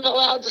 I wasn't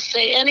allowed to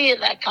say any of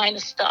that kind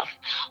of stuff.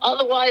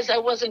 Otherwise, I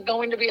wasn't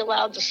going to be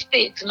allowed to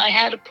speak. And I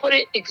had to put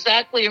it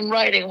exactly in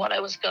writing what I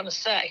was going to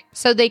say.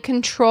 So they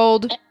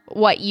controlled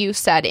what you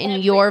said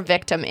in your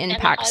victim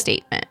impact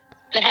statement.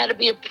 It had to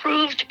be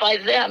approved by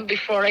them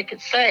before I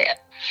could say it.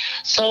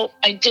 So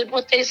I did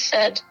what they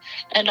said,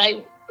 and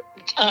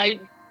I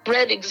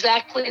read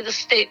exactly the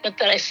statement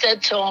that I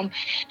said to them.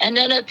 And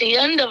then at the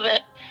end of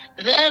it,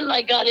 then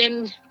I got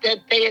in that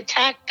they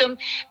attacked him,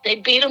 they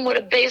beat him with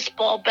a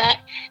baseball bat,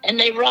 and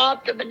they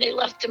robbed him, and they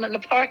left him in the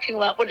parking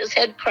lot with his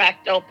head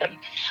cracked open.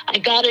 I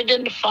got it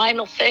in the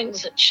final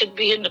things that should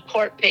be in the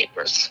court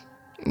papers.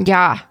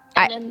 Yeah.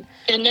 And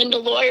then the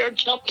lawyer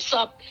jumps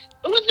up.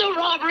 It was no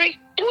robbery.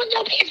 It was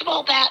no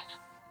baseball bat.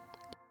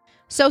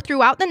 So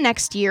throughout the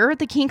next year,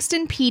 the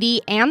Kingston PD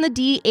and the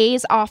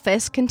DA's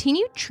office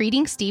continued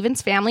treating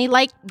Stephen's family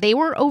like they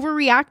were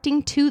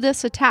overreacting to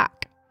this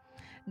attack.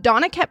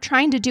 Donna kept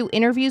trying to do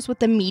interviews with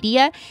the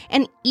media,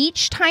 and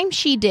each time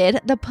she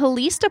did, the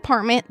police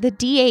department, the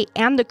DA,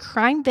 and the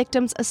Crime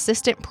Victims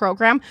Assistant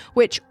Program,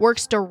 which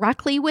works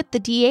directly with the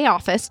DA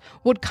office,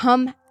 would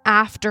come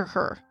after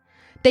her.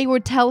 They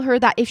would tell her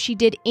that if she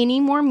did any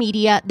more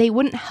media, they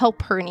wouldn't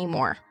help her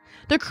anymore.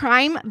 The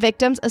Crime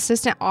Victims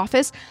Assistant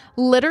Office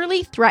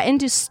literally threatened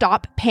to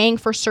stop paying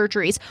for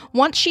surgeries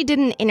once she did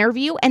an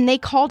interview, and they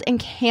called and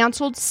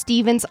canceled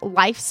Stephen's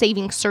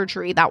life-saving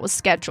surgery that was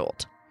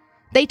scheduled.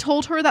 They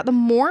told her that the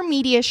more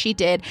media she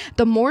did,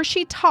 the more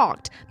she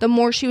talked, the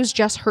more she was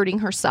just hurting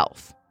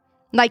herself.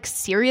 Like,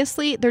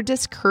 seriously, they're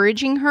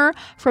discouraging her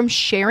from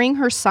sharing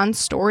her son's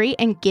story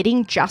and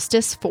getting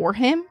justice for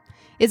him?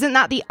 Isn't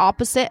that the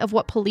opposite of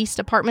what police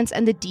departments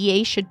and the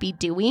DA should be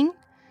doing?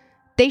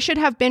 They should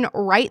have been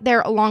right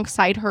there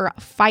alongside her,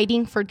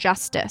 fighting for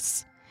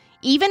justice.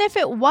 Even if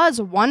it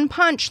was one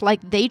punch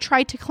like they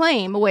tried to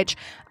claim, which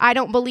I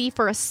don't believe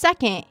for a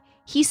second,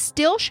 he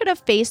still should have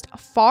faced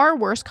far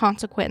worse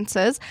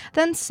consequences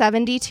than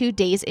 72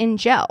 days in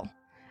jail.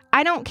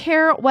 I don't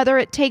care whether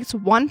it takes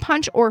one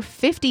punch or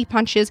 50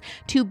 punches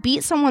to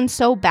beat someone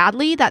so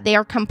badly that they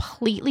are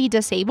completely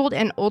disabled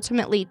and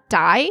ultimately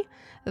die.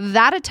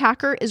 That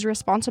attacker is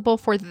responsible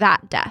for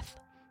that death,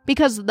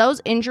 because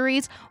those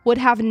injuries would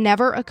have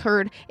never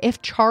occurred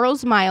if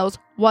Charles Miles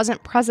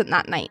wasn't present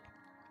that night.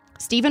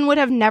 Stephen would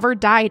have never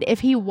died if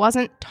he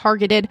wasn't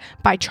targeted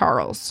by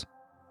Charles.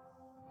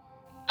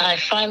 I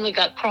finally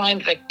got crime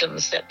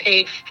victims that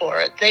paid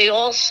for it. They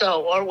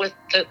also are with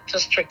the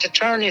district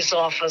attorney's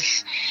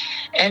office.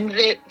 And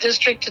the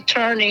district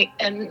attorney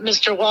and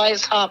Mr.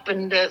 Weishaupt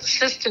and the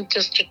assistant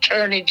district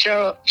attorney,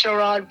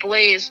 Gerard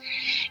Blaze,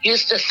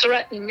 used to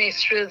threaten me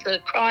through the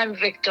crime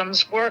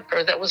victims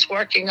worker that was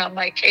working on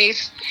my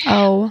case.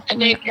 Oh.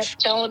 And they kept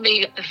telling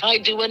me if I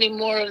do any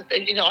more,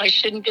 I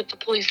shouldn't get the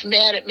police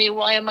mad at me.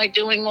 Why am I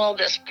doing all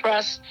this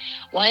press?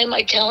 Why am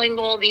I telling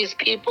all these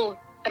people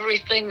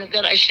everything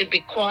that I should be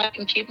quiet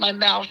and keep my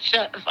mouth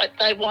shut if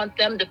I want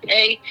them to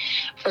pay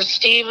for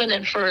Stephen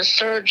and for his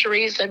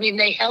surgeries? I mean,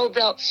 they held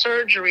out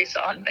surgeries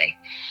on me.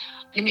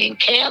 I mean,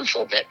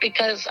 canceled it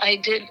because I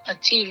did a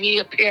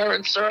TV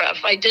appearance or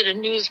if I did a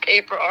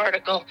newspaper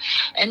article,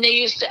 and they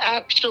used to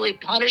actually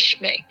punish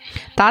me.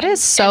 That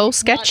is so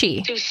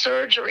sketchy. Do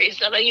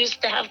surgeries, and I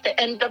used to have to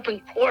end up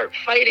in court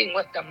fighting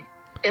with them.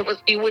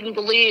 You wouldn't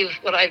believe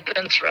what I've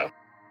been through.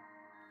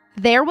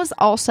 There was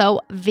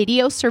also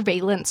video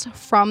surveillance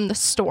from the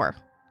store.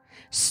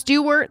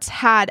 Stewart's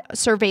had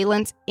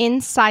surveillance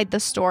inside the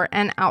store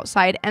and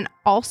outside, and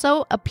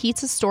also a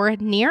pizza store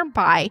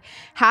nearby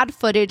had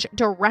footage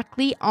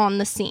directly on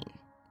the scene.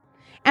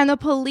 And the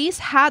police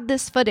had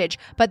this footage,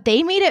 but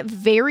they made it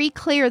very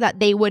clear that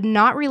they would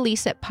not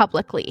release it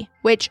publicly,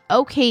 which,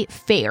 okay,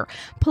 fair.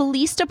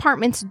 Police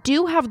departments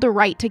do have the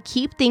right to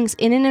keep things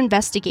in an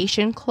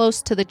investigation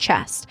close to the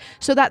chest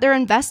so that their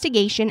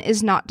investigation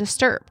is not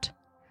disturbed.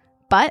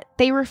 But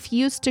they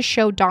refused to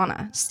show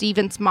Donna,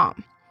 Stephen's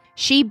mom.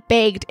 She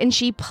begged and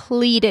she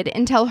pleaded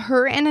until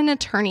her and an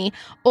attorney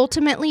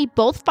ultimately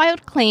both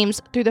filed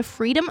claims through the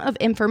Freedom of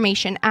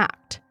Information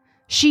Act.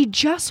 She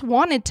just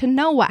wanted to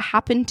know what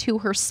happened to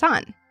her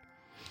son.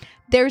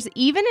 There's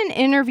even an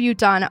interview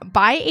done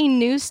by a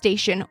news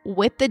station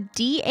with the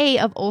DA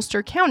of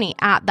Ulster County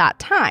at that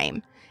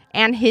time,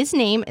 and his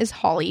name is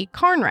Holly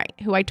Carnwright,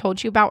 who I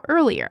told you about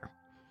earlier.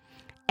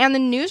 And the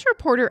news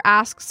reporter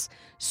asks,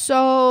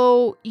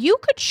 so you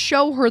could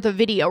show her the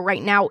video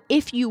right now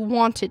if you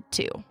wanted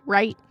to,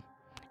 right?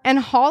 And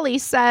Holly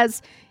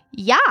says,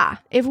 yeah,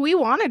 if we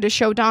wanted to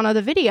show Donna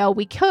the video,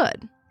 we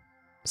could.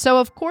 So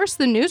of course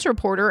the news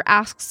reporter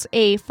asks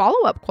a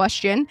follow-up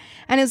question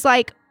and is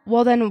like,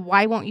 well then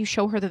why won't you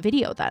show her the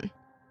video then?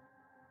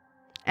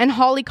 And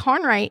Holly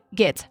Carnwright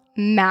gets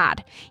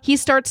mad. He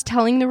starts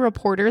telling the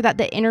reporter that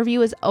the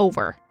interview is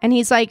over. And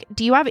he's like,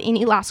 do you have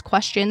any last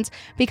questions?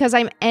 Because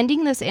I'm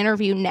ending this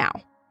interview now.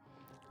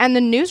 And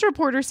the news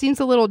reporter seems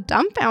a little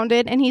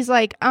dumbfounded. And he's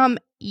like,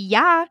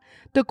 yeah,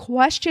 the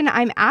question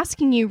I'm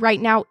asking you right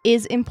now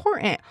is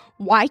important.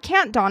 Why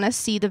can't Donna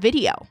see the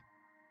video?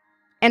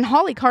 And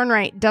Holly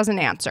Carnwright doesn't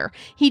answer.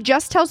 He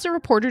just tells the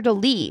reporter to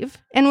leave.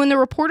 And when the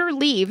reporter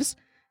leaves,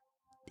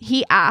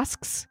 he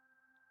asks,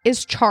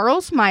 is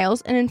Charles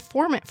Miles an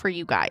informant for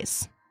you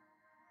guys?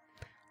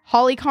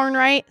 Holly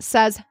Carnwright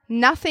says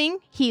nothing.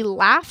 He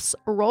laughs,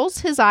 rolls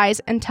his eyes,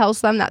 and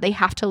tells them that they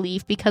have to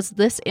leave because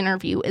this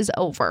interview is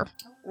over.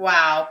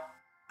 Wow.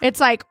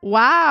 It's like,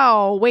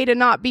 wow, way to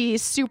not be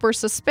super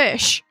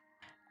suspicious.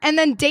 And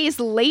then days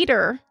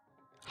later,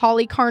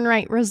 Holly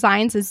Carnwright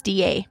resigns as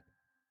DA.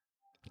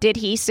 Did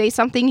he say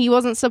something he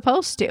wasn't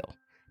supposed to?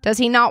 Does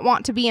he not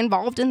want to be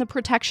involved in the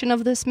protection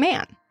of this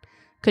man?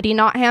 Could he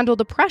not handle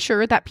the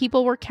pressure that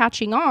people were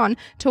catching on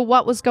to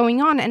what was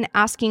going on and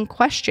asking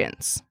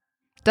questions?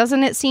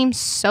 Doesn't it seem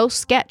so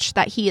sketch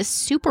that he is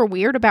super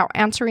weird about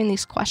answering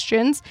these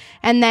questions,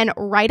 and then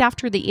right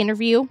after the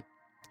interview,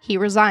 he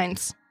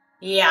resigns?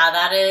 Yeah,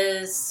 that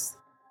is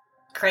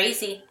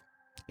crazy.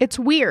 It's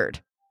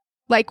weird.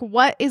 Like,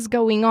 what is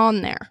going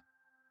on there?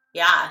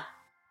 Yeah.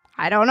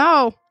 I don't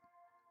know.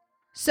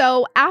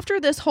 So after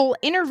this whole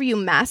interview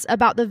mess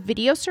about the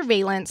video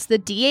surveillance, the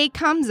DA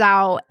comes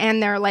out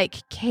and they're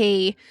like,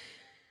 okay,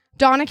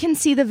 Donna can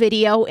see the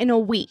video in a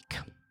week.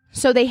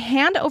 So they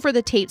hand over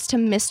the tapes to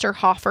Mr.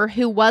 Hoffer,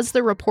 who was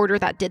the reporter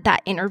that did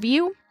that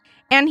interview,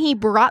 and he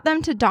brought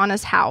them to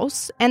Donna's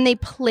house and they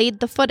played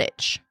the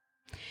footage.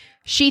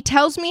 She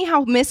tells me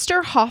how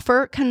Mr.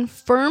 Hoffer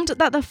confirmed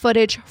that the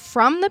footage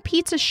from the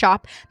pizza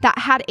shop that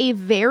had a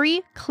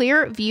very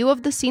clear view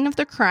of the scene of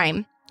the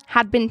crime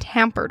had been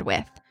tampered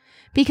with,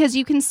 because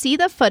you can see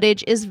the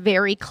footage is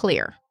very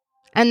clear.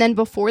 And then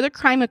before the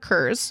crime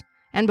occurs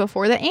and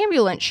before the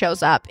ambulance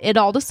shows up, it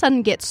all of a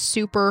sudden gets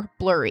super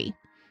blurry.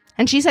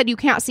 And she said you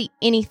can't see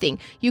anything.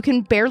 You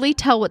can barely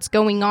tell what's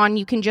going on.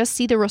 You can just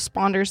see the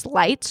responders'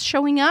 lights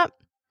showing up.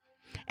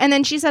 And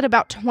then she said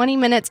about 20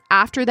 minutes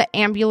after the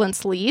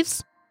ambulance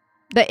leaves,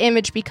 the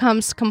image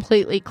becomes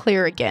completely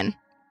clear again.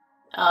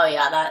 Oh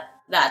yeah,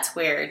 that's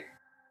weird.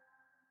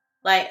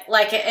 Like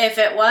if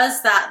it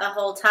was that the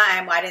whole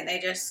time, why didn't they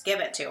just give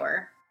it to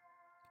her?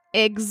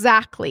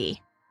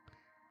 Exactly.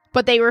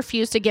 But they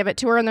refused to give it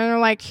to her, and then they're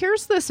like,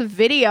 here's this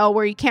video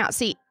where you can't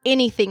see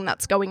anything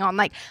that's going on.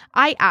 Like,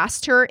 I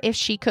asked her if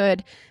she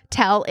could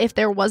tell if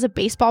there was a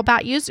baseball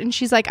bat used, and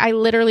she's like, I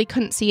literally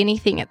couldn't see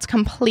anything. It's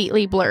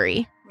completely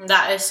blurry.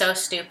 That is so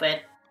stupid.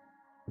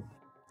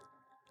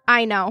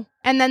 I know.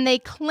 And then they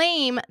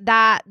claim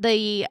that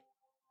the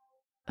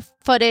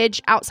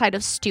footage outside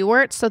of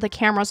Stewart's, so the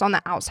cameras on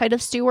the outside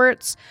of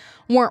Stewart's,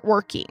 weren't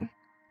working.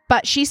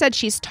 But she said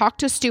she's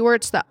talked to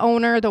Stewart's, the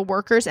owner, the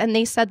workers, and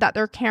they said that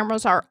their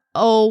cameras are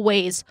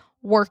always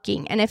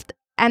working. And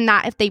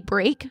that if they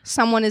break,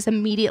 someone is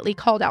immediately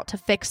called out to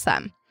fix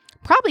them.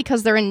 Probably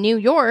because they're in New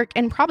York,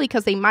 and probably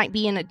because they might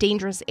be in a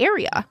dangerous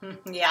area.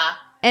 Yeah.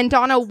 And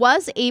Donna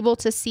was able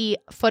to see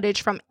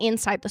footage from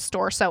inside the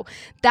store. So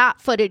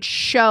that footage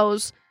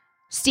shows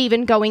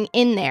Stephen going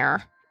in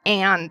there,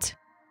 and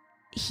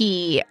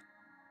you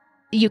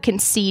can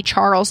see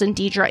Charles and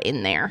Deidre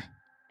in there.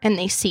 And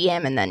they see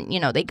him, and then,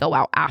 they go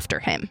out after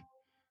him.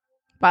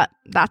 But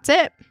that's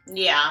it.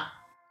 Yeah.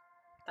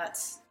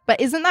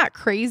 But isn't that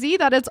crazy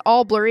that it's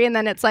all blurry? And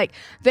then it's like,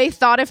 they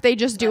thought if they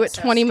just do it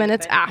 20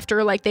 minutes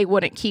after, like, they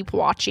wouldn't keep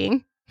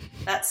watching.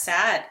 That's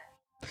sad.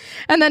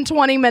 And then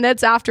 20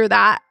 minutes after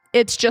that,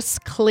 it's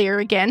just clear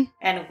again.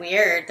 And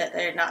weird that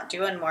they're not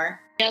doing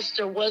more. Yes,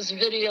 there was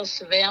video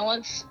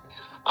surveillance.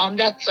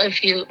 That's,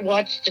 if you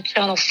watch the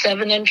Channel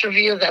 7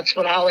 interview, that's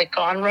what Holly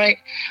Carnwright,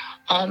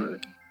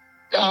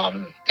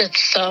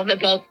 it's about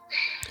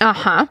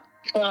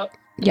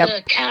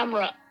the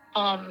camera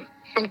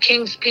from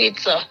King's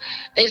Pizza.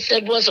 They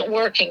said wasn't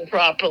working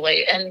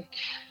properly, and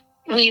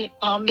we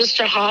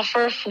Mr.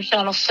 Hoffer from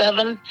Channel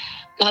 7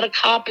 got a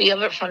copy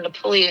of it from the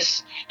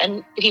police,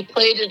 and he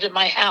played it in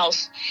my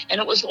house, and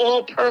it was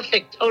all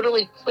perfect,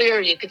 totally clear.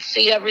 You could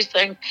see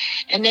everything,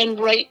 and then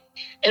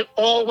it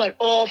all went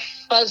all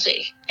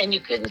fuzzy, and you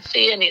couldn't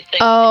see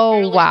anything.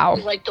 Oh, wow.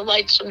 Like the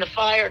lights from the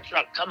fire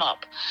truck come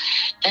up.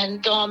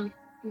 And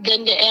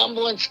then the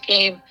ambulance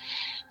came,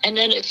 and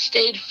then it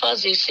stayed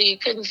fuzzy, so you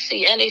couldn't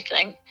see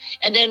anything.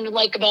 And then,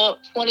 like, about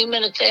 20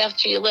 minutes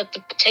after, you let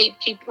the tape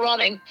keep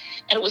running,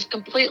 and it was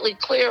completely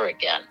clear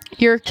again.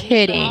 You're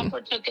kidding. Mr.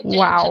 Hoffer took it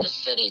down to the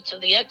city, to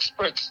the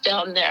experts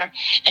down there,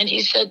 and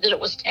he said that it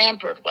was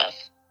tampered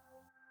with.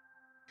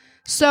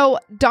 So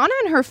Donna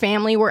and her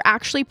family were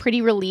actually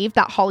pretty relieved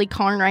that Holly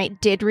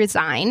Carnwright did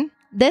resign.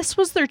 This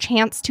was their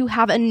chance to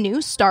have a new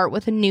start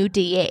with a new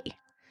DA.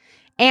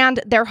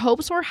 And their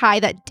hopes were high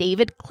that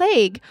David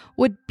Clegg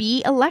would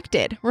be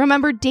elected.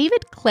 Remember,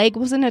 David Clegg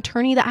was an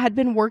attorney that had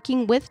been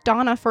working with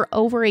Donna for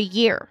over a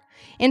year.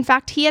 In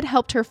fact, he had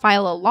helped her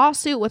file a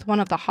lawsuit with one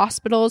of the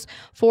hospitals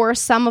for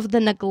some of the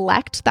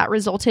neglect that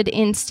resulted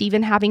in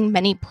Stephen having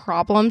many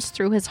problems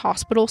through his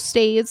hospital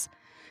stays.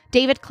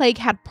 David Clegg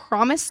had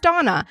promised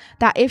Donna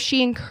that if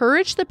she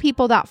encouraged the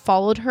people that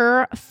followed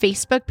her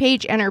Facebook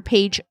page and her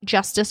page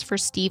Justice for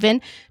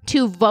Stephen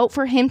to vote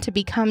for him to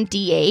become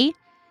DA,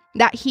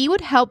 that he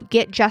would help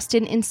get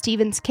Justin in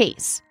Stephen's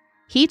case.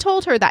 He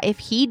told her that if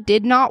he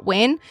did not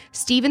win,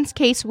 Stephen's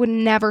case would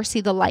never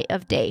see the light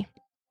of day.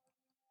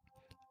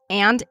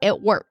 And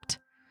it worked.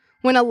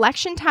 When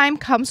election time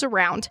comes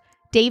around,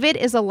 David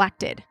is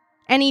elected,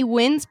 and he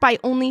wins by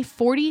only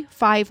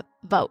 45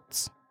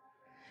 votes.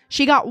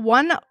 She got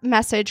one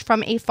message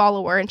from a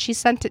follower and she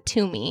sent it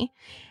to me.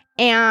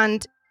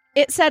 And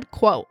it said,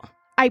 quote,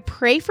 "I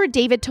pray for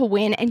David to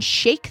win and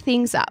shake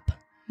things up.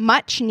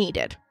 Much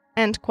needed,"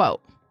 end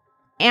quote.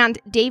 And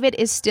David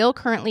is still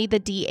currently the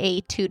DA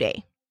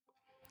today.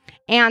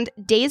 And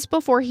days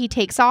before he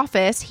takes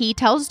office, he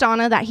tells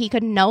Donna that he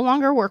could no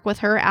longer work with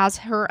her as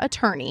her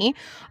attorney.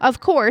 Of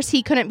course,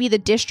 he couldn't be the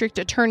district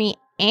attorney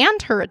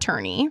and her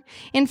attorney.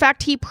 In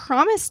fact, he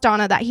promised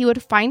Donna that he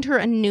would find her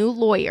a new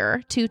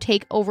lawyer to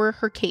take over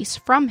her case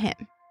from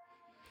him.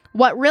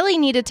 What really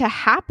needed to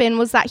happen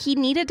was that he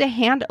needed to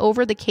hand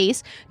over the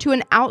case to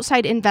an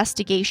outside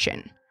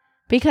investigation,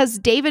 because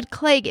David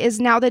Clegg is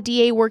now the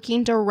DA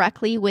working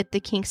directly with the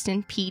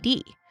Kingston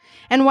PD.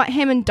 And what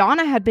him and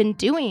Donna had been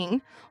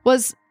doing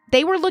was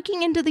they were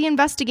looking into the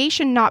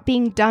investigation not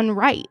being done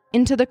right,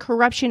 into the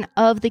corruption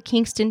of the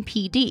Kingston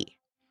PD.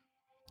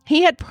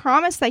 He had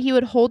promised that he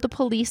would hold the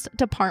police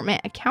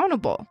department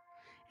accountable.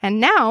 And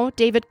now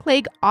David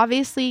Clegg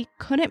obviously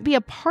couldn't be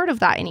a part of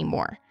that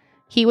anymore.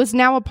 He was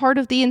now a part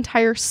of the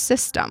entire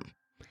system.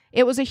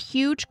 It was a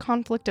huge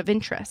conflict of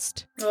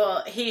interest.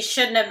 Well, he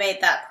shouldn't have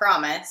made that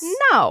promise.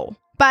 No,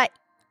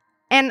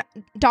 and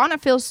Donna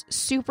feels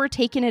super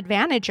taken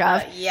advantage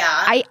of.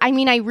 Yeah. I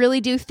mean, I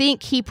really do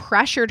think he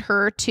pressured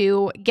her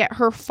to get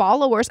her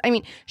followers. I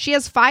mean, she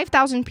has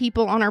 5,000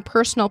 people on her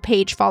personal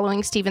page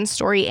following Stephen's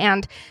story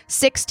and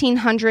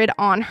 1,600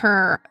 on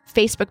her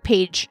Facebook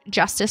page,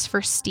 Justice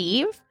for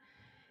Steve.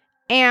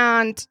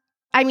 And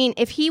I mean,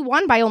 if he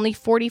won by only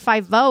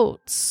 45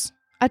 votes,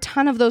 a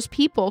ton of those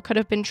people could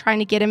have been trying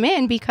to get him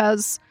in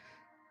because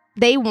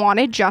they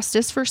wanted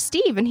justice for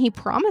Steve, and he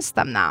promised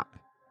them that.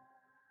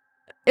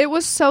 It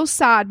was so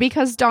sad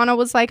because Donna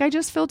was like, I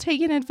just feel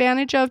taken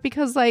advantage of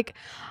because, like,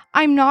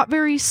 I'm not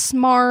very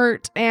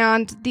smart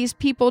and these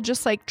people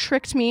just, like,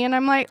 tricked me. And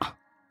I'm like,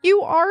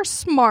 you are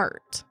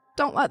smart.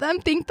 Don't let them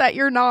think that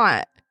you're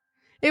not.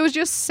 It was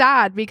just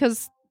sad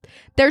because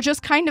they're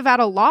just kind of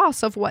at a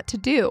loss of what to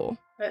do.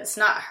 But it's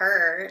not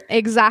her.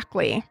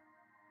 Exactly.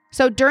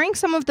 So during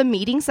some of the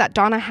meetings that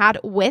Donna had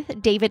with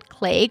David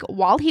Clegg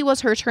while he was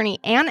her attorney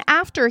and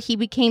after he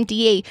became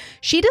DA,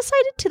 she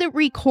decided to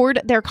record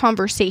their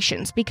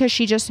conversations because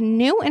she just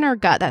knew in her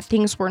gut that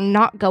things were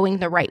not going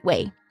the right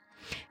way.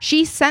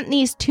 She sent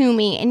these to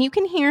me, and you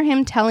can hear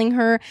him telling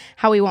her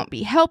how he won't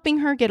be helping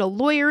her get a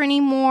lawyer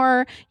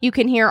anymore. You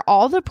can hear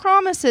all the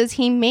promises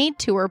he made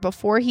to her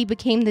before he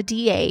became the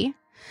DA.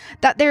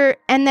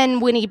 And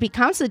then when he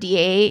becomes the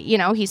DA, you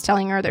know, he's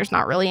telling her there's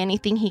not really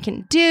anything he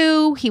can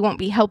do. He won't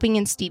be helping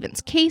in Stephen's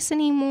case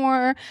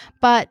anymore,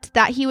 but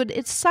that he would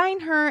assign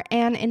her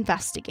an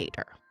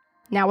investigator.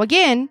 Now,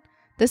 again,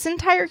 this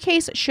entire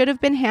case should have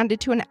been handed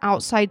to an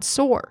outside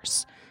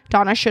source.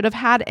 Donna should have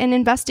had an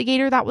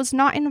investigator that was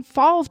not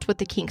involved with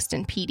the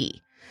Kingston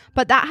PD,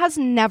 but that has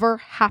never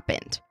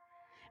happened.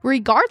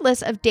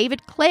 Regardless of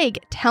David Clegg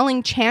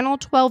telling Channel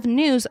 12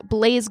 News'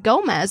 Blaze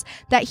Gomez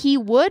that he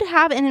would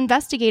have an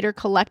investigator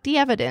collect the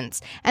evidence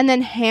and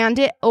then hand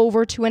it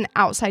over to an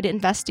outside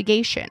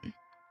investigation.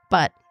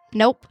 But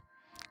nope,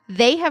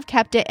 they have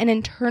kept it an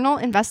internal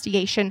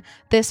investigation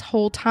this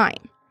whole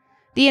time.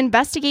 The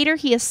investigator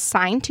he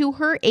assigned to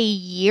her a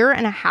year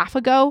and a half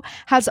ago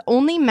has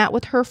only met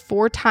with her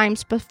 4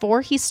 times before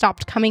he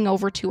stopped coming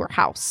over to her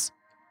house.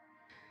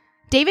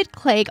 David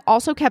Clegg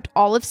also kept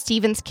all of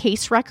Stephen's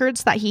case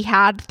records that he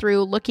had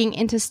through looking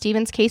into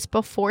Stephen's case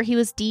before he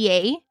was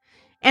DA.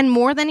 And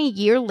more than a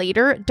year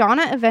later,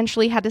 Donna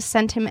eventually had to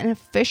send him an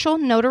official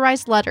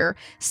notarized letter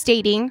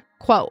stating,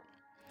 quote,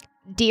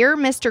 "Dear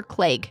Mr.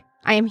 Clegg,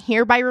 I am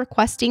hereby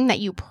requesting that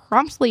you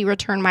promptly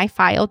return my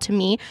file to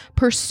me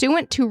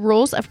pursuant to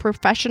rules of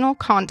professional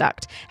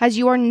conduct, as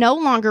you are no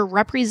longer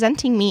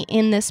representing me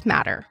in this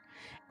matter."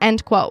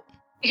 End quote.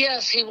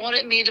 Yes, he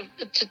wanted me to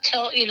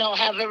tell,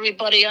 have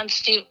everybody on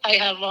Steve. I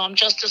have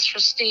Justice for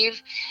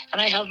Steve, and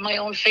I have my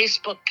own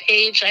Facebook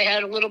page. I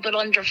had a little bit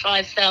under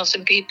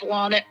 5,000 people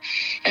on it,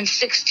 and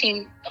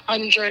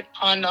 1,600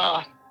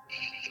 on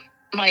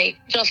my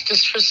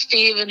Justice for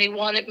Steve. And he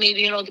wanted me,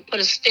 to put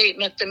a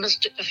statement that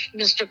if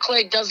Mr.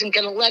 Clegg doesn't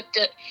get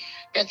elected,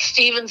 that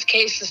Stephen's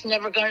case is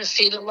never going to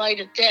see the light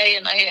of day.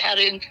 And I had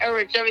to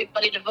encourage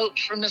everybody to vote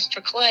for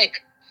Mr. Clegg.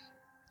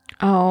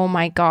 Oh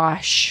my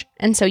gosh.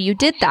 And so you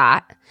did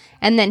that.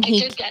 And then I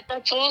did that.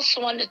 That's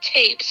also on the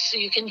tapes, so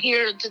you can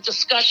hear the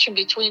discussion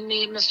between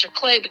me and Mr.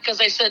 Clegg, because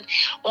I said,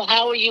 well,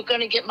 how are you going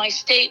to get my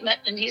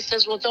statement? And he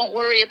says, well, don't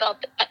worry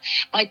about that.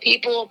 My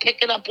people will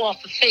pick it up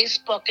off of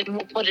Facebook and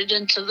we'll put it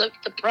into the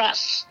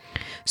press.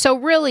 So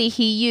really,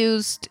 he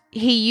used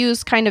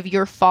kind of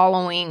your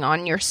following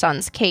on your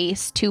son's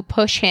case to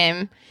push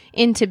him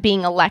into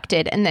being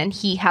elected, and then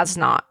he has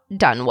not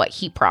done what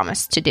he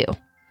promised to do.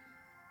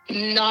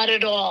 Not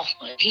at all.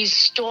 He's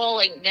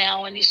stalling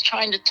now, and he's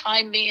trying to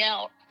time me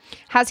out.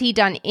 Has he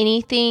done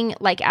anything,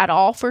 like, at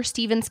all for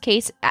Stephen's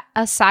case,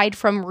 aside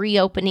from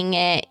reopening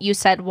it, you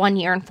said 1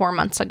 year and 4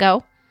 months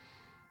ago?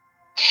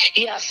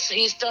 Yes,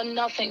 he's done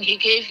nothing. He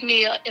gave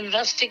me an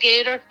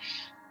investigator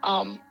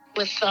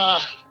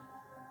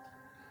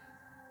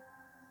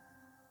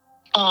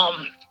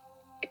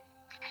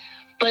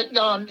But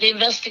the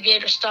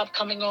investigator stopped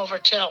coming over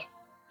too.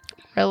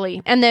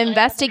 Really? And the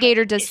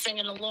investigator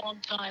in a long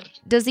time.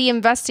 Does the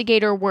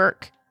investigator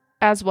work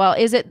as well?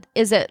 Is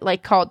it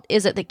like called,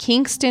 is it the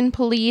Kingston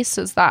Police?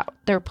 Is that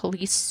their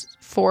police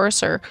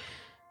force, or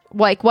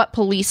like what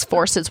police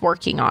force is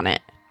working on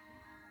it?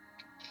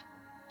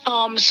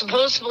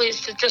 Supposedly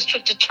it's the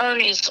district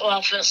attorney's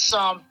office.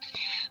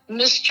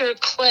 Mr.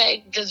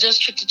 Clegg, the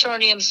district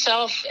attorney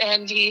himself,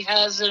 and he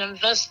has an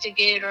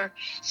investigator,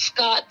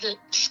 Scott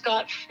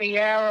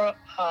Fiera.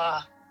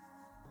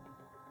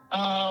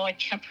 I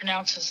can't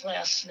pronounce his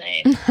last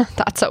name.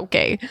 That's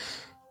okay.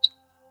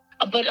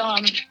 But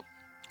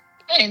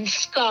and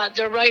Scott,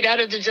 they're right out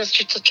of the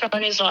district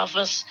attorney's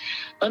office.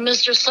 But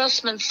Mr.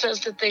 Sussman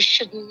says that they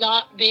should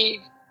not be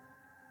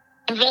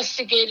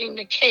investigating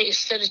the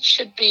case, that it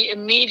should be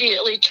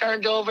immediately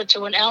turned over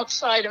to an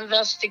outside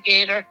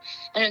investigator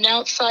and an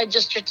outside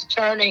district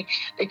attorney,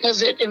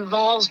 because it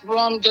involves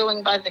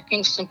wrongdoing by the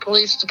Kingston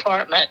Police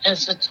Department.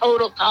 It's a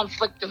total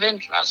conflict of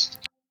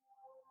interest.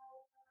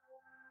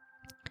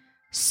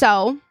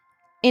 So,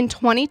 in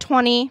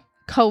 2020,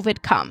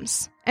 COVID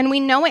comes, and we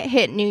know it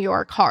hit New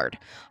York hard.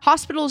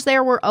 Hospitals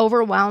there were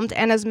overwhelmed,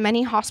 and as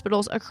many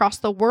hospitals across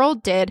the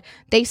world did,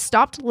 they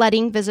stopped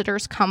letting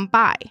visitors come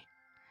by.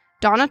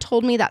 Donna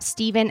told me that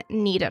Stephen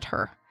needed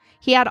her.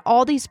 He had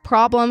all these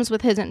problems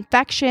with his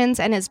infections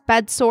and his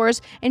bed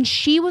sores, and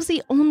she was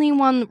the only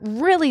one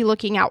really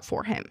looking out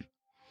for him.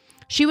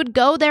 She would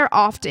go there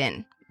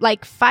often,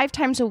 like 5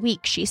 times a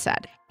week, she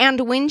said.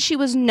 And when she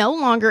was no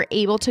longer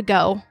able to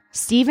go,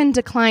 Stephen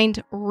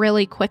declined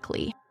really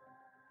quickly.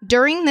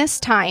 During this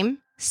time,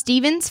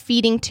 Stephen's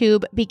feeding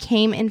tube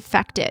became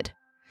infected,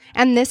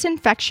 and this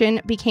infection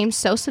became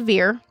so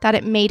severe that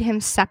it made him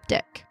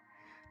septic.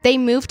 They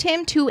moved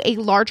him to a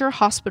larger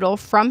hospital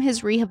from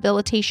his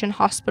rehabilitation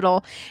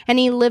hospital, and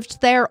he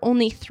lived there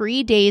only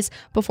 3 days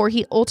before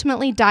he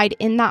ultimately died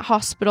in that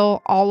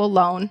hospital all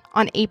alone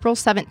on April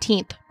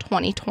 17th,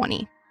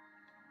 2020.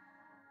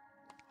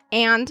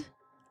 And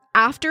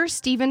after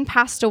Stephen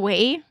passed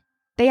away,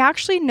 they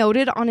actually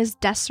noted on his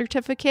death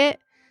certificate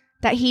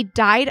that he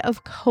died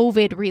of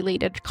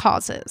COVID-related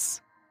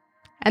causes.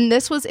 And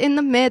this was in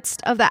the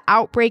midst of the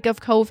outbreak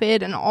of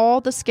COVID and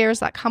all the scares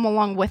that come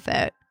along with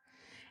it.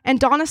 And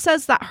Donna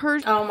says that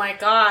Oh my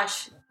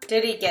gosh.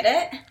 Did he get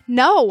it?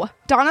 No.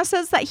 Donna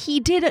says that he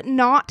did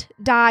not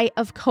die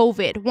of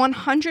COVID.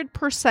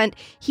 100%.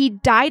 He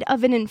died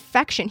of an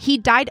infection. He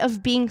died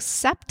of being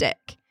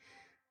septic.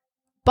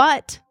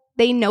 But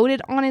they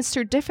noted on his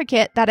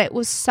certificate that it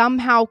was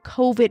somehow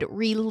COVID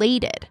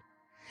related.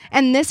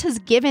 And this has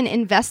given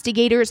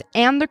investigators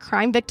and the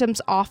crime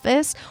victims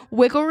office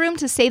wiggle room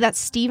to say that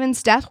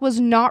Stephen's death was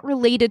not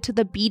related to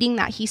the beating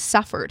that he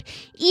suffered,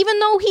 even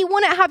though he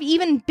wouldn't have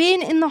even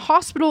been in the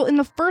hospital in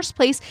the first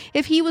place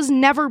if he was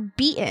never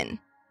beaten.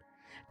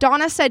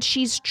 Donna said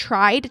she's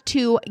tried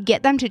to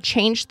get them to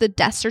change the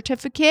death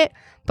certificate,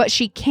 but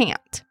she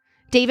can't.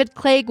 David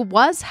Clegg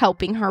was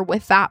helping her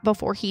with that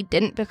before he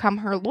didn't become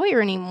her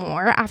lawyer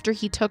anymore after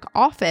he took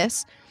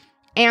office.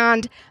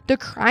 And the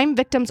crime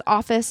victims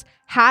office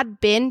had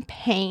been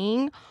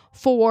paying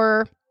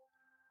for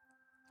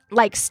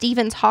like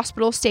Stephen's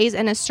hospital stays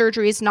and his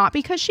surgeries, not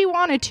because she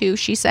wanted to.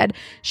 She said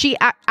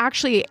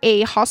actually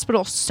a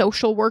hospital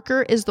social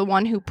worker is the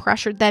one who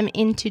pressured them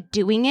into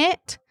doing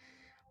it.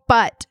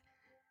 But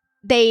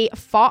they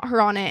fought her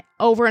on it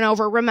over and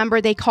over.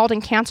 Remember, they called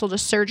and canceled a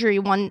surgery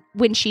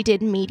when she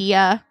did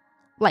media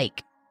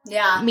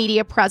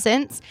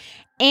presence.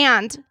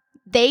 And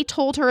they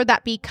told her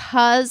that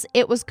because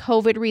it was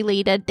COVID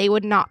related, they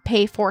would not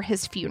pay for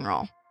his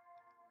funeral.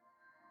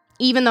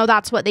 Even though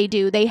that's what they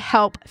do, they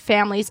help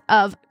families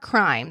of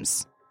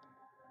crimes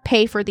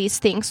pay for these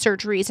things,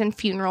 surgeries and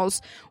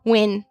funerals,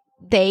 when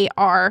they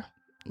are,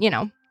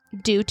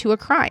 due to a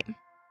crime.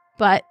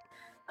 But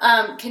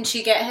can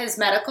she get his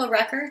medical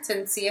records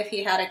and see if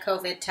he had a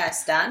COVID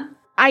test done?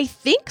 I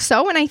think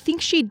so, and I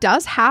think she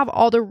does have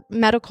all the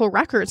medical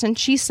records, and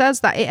she says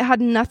that it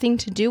had nothing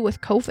to do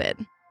with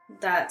COVID.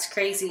 That's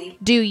crazy.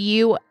 Do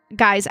you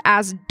guys,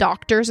 as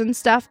doctors and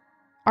stuff,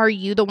 are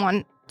you the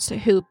one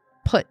who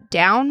put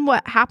down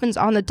what happens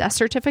on the death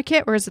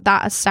certificate, or is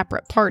that a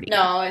separate party?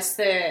 No, it's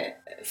the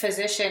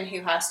physician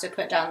who has to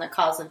put down the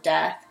cause of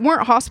death.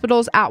 Weren't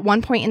hospitals at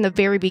one point in the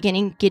very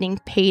beginning getting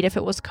paid if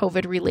it was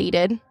COVID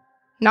related?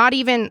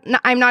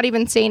 I'm not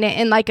even saying it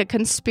in like a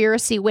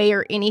conspiracy way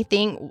or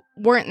anything.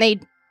 Weren't they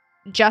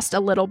just a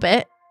little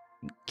bit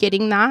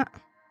getting that?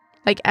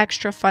 Like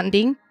extra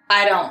funding?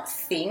 I don't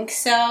think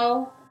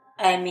so.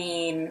 I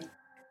mean,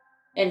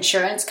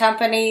 insurance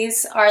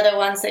companies are the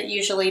ones that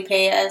usually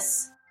pay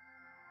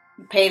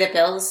the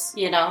bills,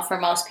 for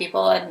most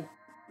people. And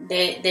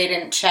they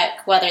didn't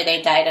check whether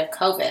they died of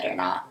COVID or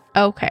not.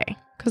 Okay.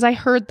 Because I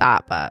heard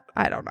that, but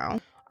I don't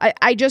know.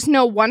 I just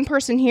know one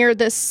person here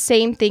this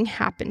same thing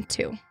happened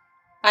to.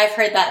 I've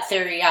heard that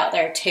theory out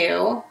there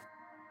too.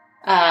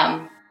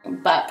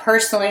 But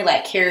personally,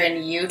 like here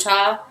in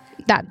Utah,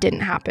 that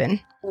didn't happen.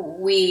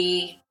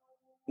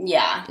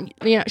 Yeah.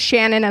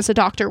 Shannon as a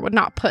doctor would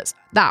not put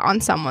that on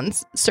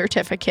someone's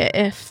certificate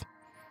if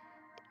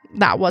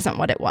that wasn't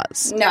what it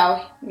was.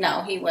 No,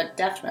 he would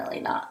definitely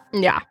not.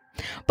 Yeah.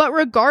 But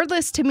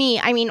regardless, to me,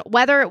 I mean,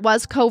 whether it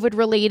was COVID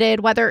related,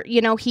 whether,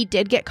 he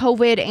did get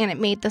COVID and it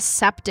made the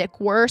septic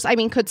worse. I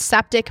mean, could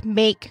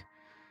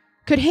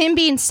him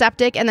being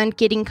septic and then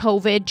getting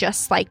COVID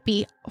just like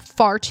be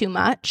far too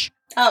much?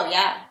 Oh,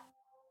 yeah,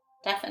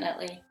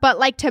 definitely. But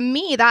like, to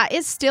me, that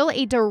is still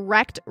a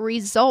direct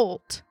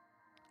result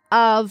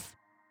of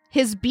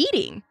his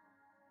beating.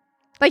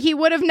 Like, he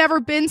would have never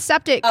been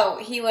septic. Oh,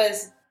 he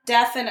was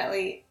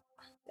definitely,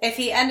 if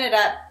he ended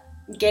up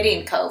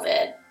getting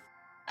COVID,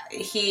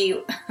 he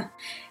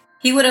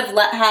would have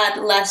had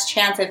less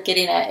chance of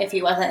getting it if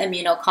he wasn't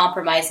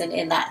immunocompromised and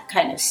in that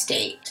kind of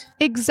state.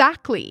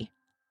 Exactly.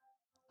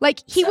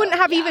 Like, he wouldn't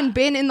have even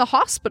been in the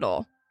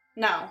hospital.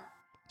 No.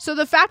 So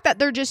the fact that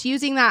they're just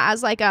using that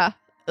as like a,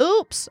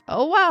 oops,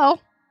 oh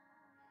well,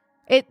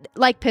 it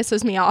like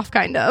pisses me off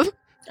kind of.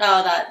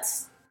 Oh,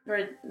 that's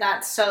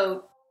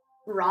so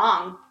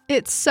wrong.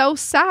 It's so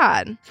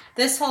sad.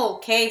 This whole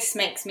case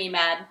makes me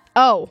mad.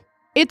 Oh,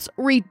 it's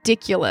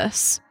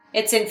ridiculous.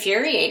 It's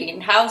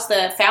infuriating. How's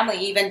the family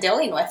even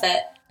dealing with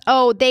it?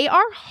 Oh, they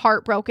are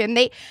heartbroken.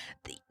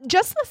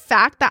 Just the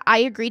fact that I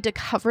agreed to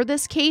cover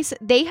this case,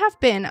 they have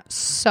been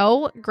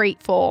so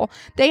grateful.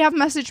 They have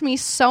messaged me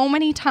so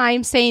many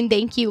times saying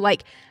thank you.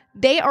 Like,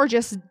 they are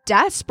just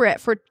desperate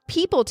for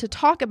people to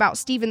talk about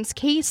Stephen's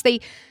case.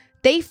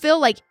 They feel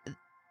like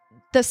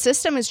the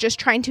system is just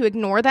trying to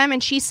ignore them.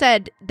 And she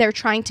said they're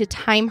trying to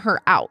time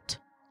her out.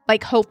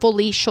 Like,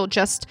 hopefully she'll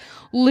just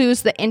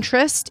lose the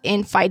interest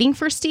in fighting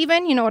for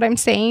Stephen. You know what I'm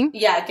saying?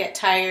 Yeah, get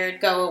tired,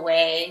 go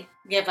away,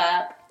 give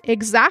up.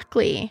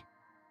 Exactly.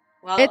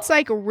 Well, it's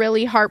like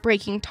really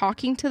heartbreaking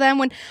talking to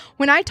them.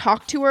 When I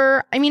talked to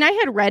her, I mean, I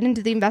had read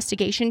into the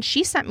investigation.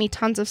 She sent me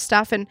tons of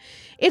stuff, and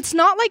it's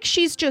not like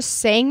she's just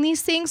saying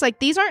these things. Like,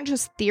 these aren't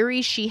just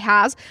theories she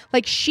has.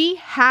 Like, she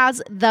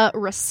has the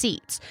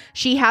receipts.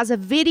 She has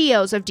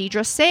videos of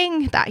Deidre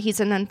saying that he's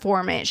an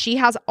informant. She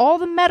has all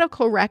the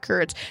medical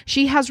records.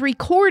 She has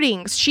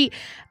recordings.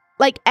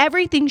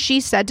 Everything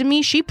she said to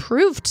me, she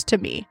proved to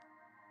me.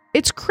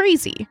 It's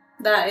crazy.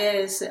 That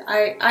is.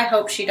 I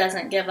hope she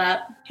doesn't give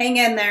up. Hang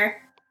in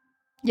there.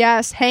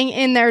 Yes, hang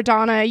in there,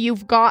 Donna.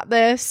 You've got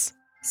this.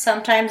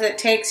 Sometimes it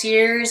takes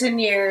years and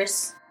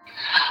years.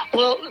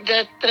 Well,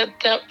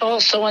 that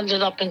also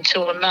ended up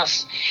into a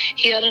mess.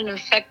 He had an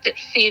infected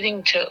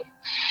feeding tube,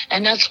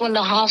 and that's when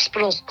the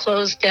hospitals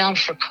closed down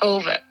for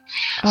COVID.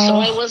 Oh. So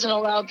I wasn't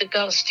allowed to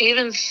go.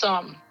 Stephen's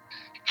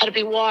had to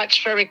be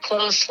watched very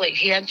closely.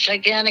 He had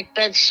gigantic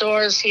bed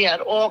sores. He had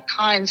all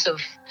kinds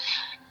of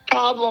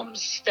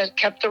problems that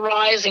kept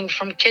arising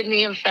from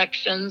kidney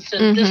infections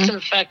and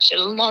disinfection,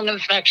 lung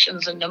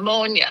infections and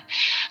pneumonia.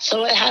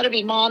 So it had to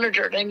be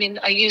monitored. I mean,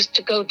 I used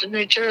to go to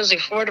New Jersey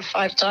 4 to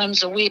 5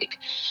 times a week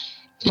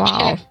to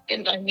check.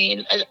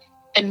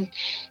 And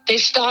they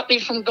stopped me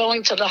from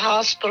going to the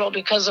hospital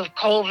because of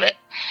COVID.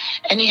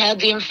 And he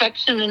had the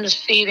infection in his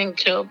feeding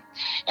tube.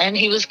 And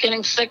he was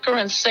getting sicker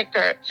and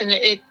sicker. And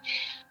it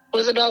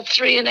was about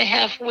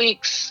 3.5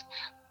 weeks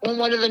when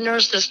one of the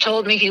nurses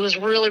told me he was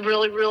really,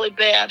 really, really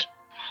bad.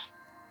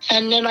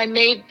 And then I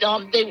made,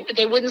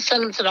 they wouldn't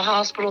send him to the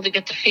hospital to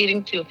get the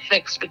feeding tube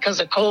fixed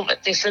because of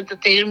COVID. They said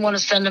that they didn't want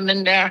to send him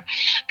in there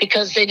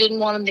because they didn't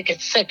want him to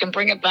get sick and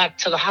bring it back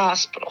to the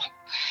hospital.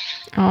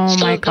 Oh,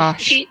 my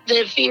gosh.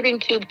 The feeding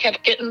tube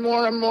kept getting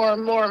more and more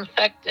and more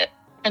infected.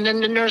 And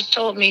then the nurse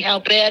told me how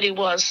bad he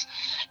was.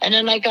 And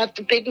then I got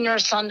the big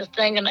nurse on the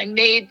thing, and I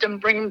made them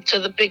bring him to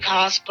the big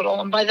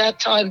hospital. And by that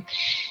time,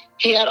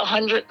 he had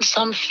 100 and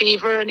some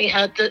fever, and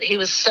he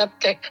was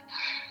septic.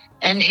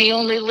 And he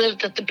only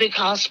lived at the big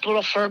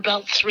hospital for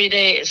about 3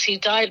 days. He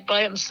died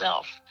by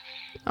himself.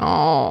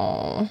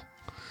 Oh,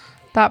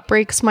 that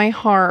breaks my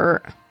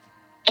heart.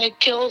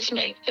 It kills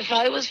me. If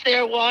I was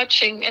there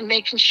watching and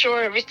making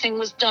sure everything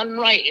was done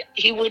right,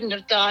 he wouldn't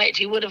have died.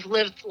 He would have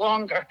lived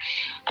longer.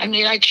 I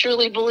mean, I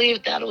truly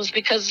believe that. It was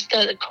because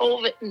of the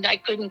COVID and I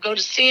couldn't go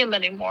to see him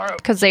anymore.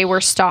 Because they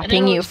were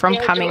stopping you from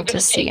coming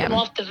to see him. Take him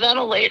off the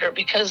ventilator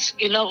because,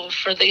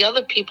 for the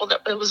other people,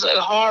 it was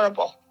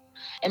horrible.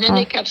 And then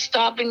they kept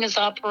stopping his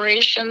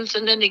operations,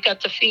 and then he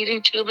got the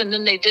feeding tube, and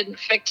then they didn't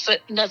fix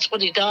it, and that's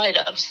what he died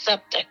of,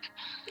 septic.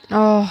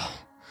 Oh,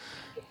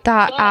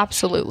 that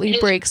absolutely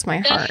breaks my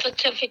heart. His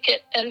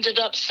certificate ended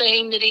up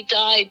saying that he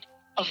died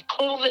of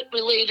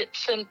COVID-related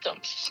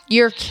symptoms.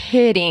 You're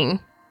kidding.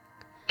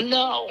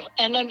 No,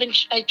 and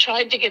I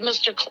tried to get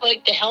Mr.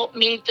 Clegg to help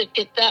me to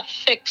get that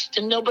fixed,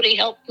 and nobody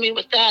helped me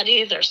with that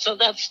either. So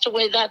that's the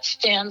way that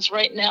stands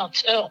right now,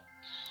 too.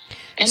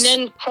 And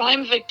then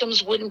crime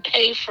victims wouldn't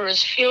pay for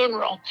his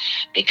funeral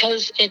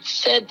because it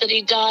said that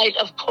he died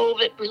of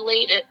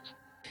COVID-related.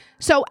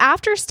 So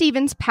after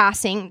Stephen's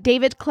passing,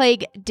 David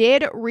Clegg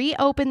did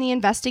reopen the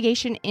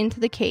investigation into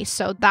the case.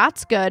 So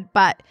that's good,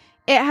 but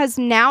it has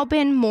now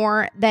been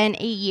more than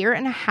a year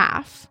and a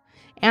half,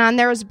 and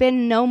there has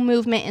been no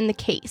movement in the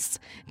case.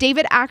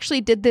 David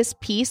actually did this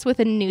piece with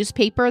a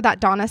newspaper that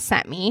Donna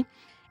sent me.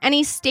 And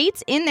he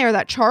states in there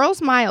that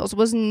Charles Miles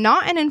was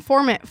not an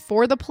informant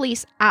for the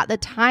police at the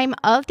time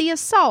of the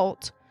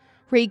assault,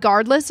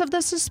 regardless of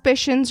the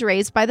suspicions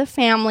raised by the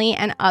family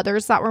and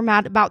others that were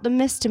mad about the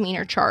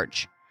misdemeanor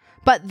charge.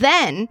 But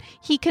then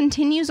he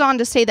continues on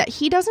to say that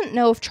he doesn't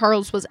know if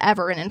Charles was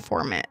ever an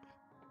informant.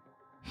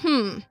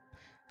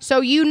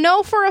 So you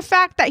know for a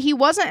fact that he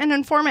wasn't an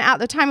informant at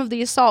the time of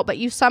the assault, but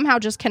you somehow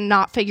just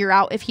cannot figure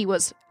out if he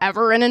was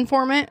ever an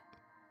informant?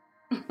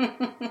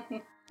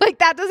 Like,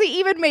 that doesn't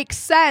even make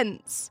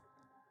sense.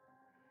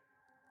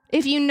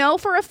 If you know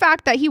for a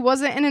fact that he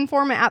wasn't an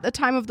informant at the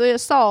time of the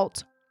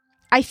assault,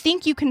 I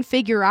think you can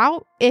figure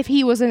out if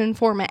he was an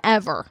informant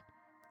ever.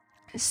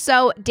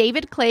 So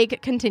David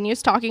Clegg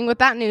continues talking with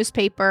that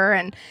newspaper,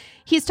 and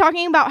he's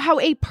talking about how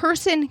a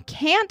person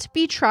can't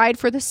be tried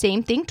for the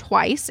same thing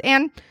twice,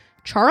 and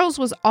Charles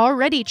was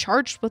already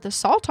charged with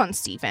assault on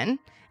Stephen,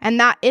 and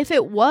that if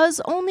it was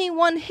only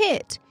one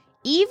hit,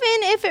 even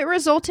if it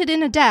resulted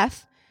in a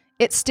death,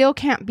 it still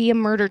can't be a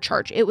murder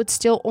charge. It would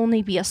still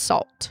only be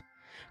assault.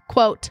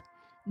 Quote,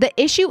 "The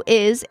issue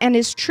is, and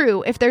is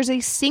true, if there's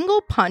a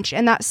single punch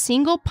and that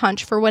single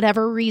punch, for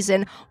whatever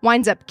reason,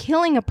 winds up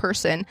killing a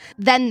person,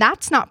 then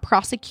that's not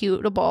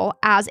prosecutable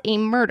as a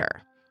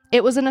murder.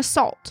 It was an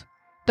assault.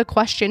 The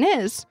question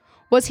is,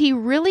 was he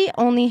really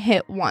only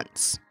hit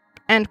once?"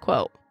 End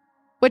quote.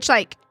 Which,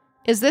 like,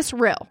 is this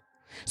real?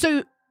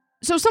 So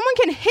someone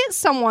can hit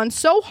someone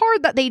so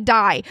hard that they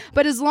die,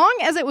 but as long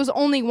as it was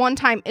only one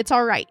time, it's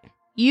all right.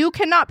 You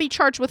cannot be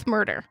charged with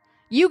murder.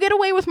 You get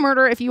away with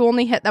murder if you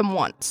only hit them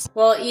once.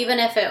 Well, even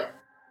if it,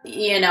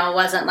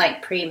 wasn't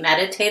like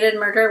premeditated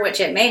murder, which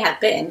it may have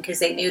been because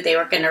they knew they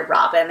were going to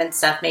rob him and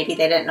stuff. Maybe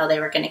they didn't know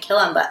they were going to kill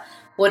him, but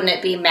wouldn't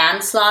it be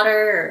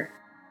manslaughter or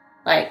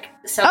like?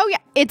 So? Oh yeah,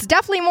 it's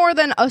definitely more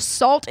than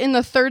assault in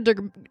the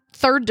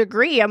third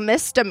degree, a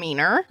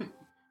misdemeanor.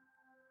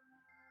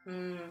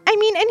 I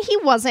mean, and he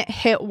wasn't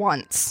hit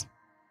once.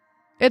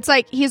 It's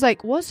like, he's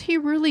like, was he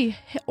really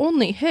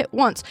only hit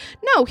once?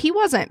 No, he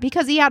wasn't,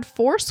 because he had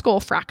 4 skull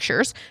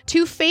fractures,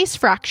 2 face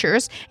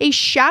fractures, a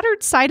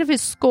shattered side of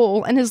his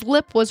skull, and his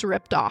lip was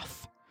ripped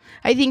off.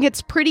 I think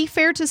it's pretty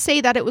fair to say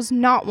that it was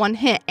not one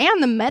hit,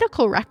 and the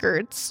medical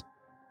records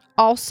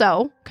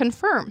also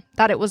confirm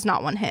that it was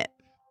not one hit.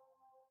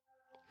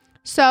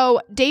 So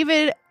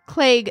David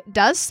Clegg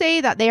does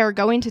say that they are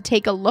going to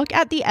take a look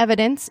at the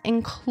evidence,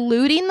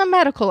 including the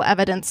medical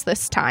evidence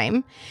this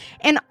time.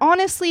 And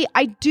honestly,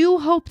 I do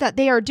hope that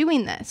they are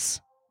doing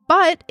this.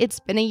 But it's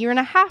been a year and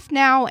a half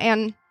now,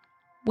 and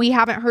we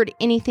haven't heard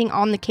anything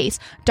on the case.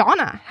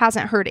 Donna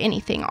hasn't heard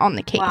anything on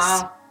the case.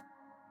 Wow.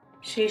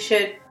 She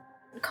should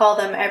call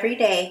them every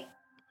day.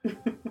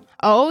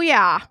 Oh,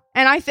 yeah.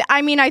 And I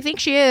think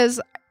she is.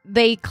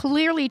 They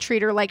clearly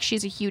treat her like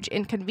she's a huge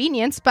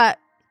inconvenience, but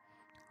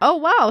oh,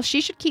 well,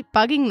 she should keep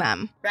bugging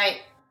them.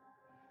 Right.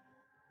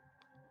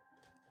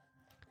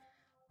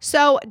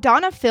 So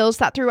Donna feels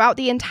that throughout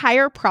the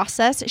entire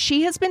process,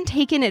 she has been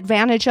taken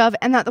advantage of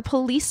and that the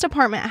police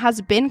department has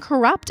been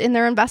corrupt in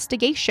their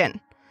investigation.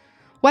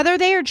 Whether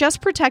they are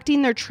just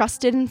protecting their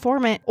trusted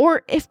informant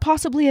or if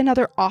possibly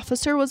another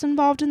officer was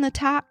involved in the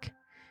attack,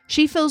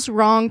 she feels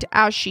wronged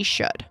as she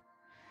should.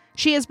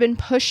 She has been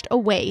pushed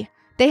away.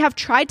 They have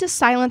tried to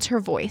silence her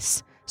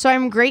voice. So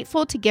I'm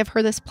grateful to give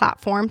her this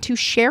platform to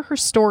share her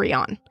story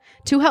on,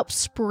 to help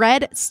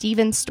spread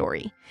Stephen's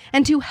story,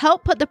 and to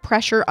help put the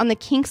pressure on the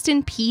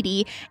Kingston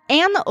PD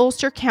and the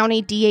Ulster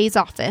County DA's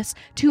office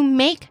to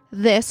make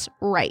this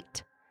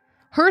right.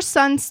 Her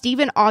son,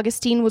 Stephen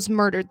Augustine, was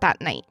murdered that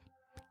night.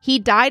 He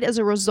died as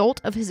a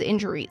result of his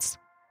injuries.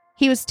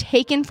 He was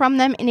taken from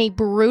them in a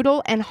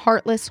brutal and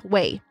heartless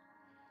way.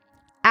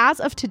 As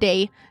of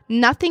today,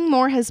 nothing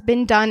more has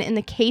been done in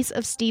the case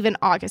of Stephen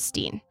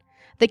Augustine.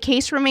 The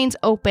case remains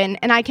open,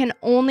 and I can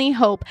only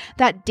hope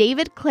that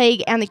David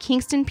Clegg and the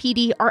Kingston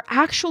PD are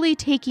actually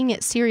taking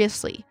it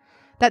seriously,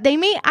 that they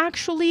may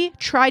actually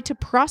try to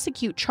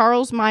prosecute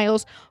Charles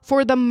Miles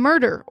for the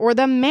murder or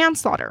the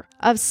manslaughter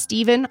of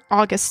Stephen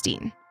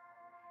Augustine.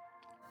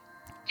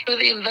 Through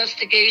the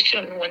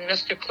investigation, when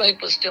Mr.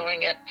 Clegg was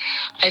doing it,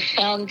 I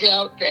found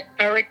out that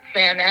Eric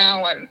Van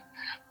Allen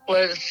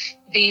was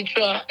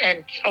Deidre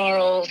and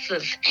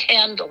Charles's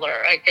handler,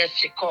 I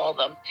guess you call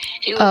them.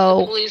 He was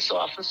the police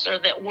officer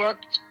that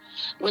worked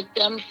with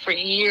them for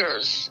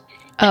years.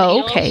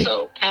 And he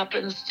also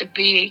happens to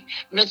be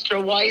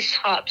Mr.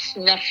 Weishaupt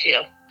nephew.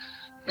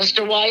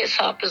 Mr.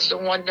 Weishaupt is the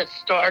one that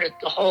started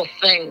the whole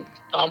thing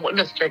with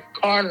Mr.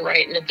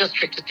 Carnwright in the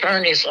district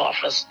attorney's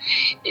office.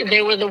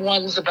 They were the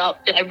ones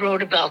I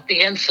wrote about the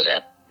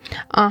incident.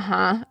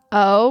 Uh-huh.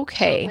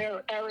 Okay. So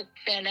they're Eric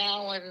Van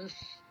Allen's.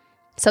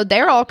 So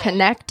they're all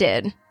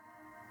connected.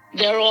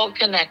 They're all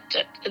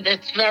connected.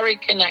 It's very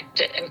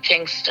connected in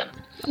Kingston.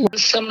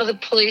 Some of the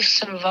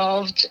police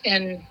involved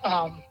in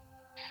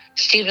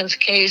Stephen's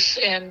case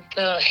and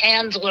the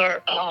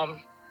handler,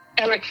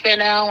 Eric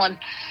Van Allen,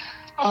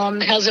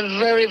 has a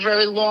very,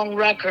 very long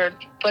record,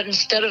 but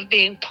instead of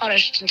being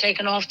punished and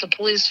taken off the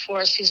police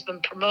force, he's been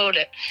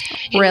promoted.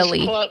 He was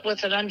caught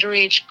with an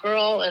underage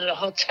girl at a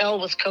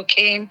hotel with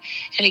cocaine,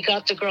 and he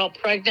got the girl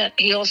pregnant.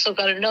 He also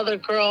got another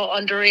girl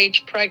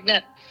underage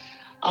pregnant.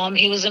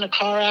 He was in a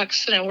car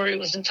accident where he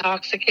was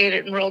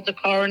intoxicated and rode the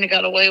car and he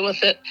got away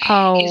with it.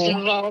 Oh. He's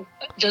involved.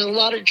 There's a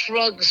lot of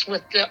drugs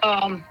with the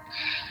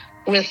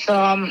what's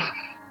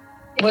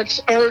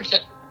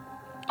urgent.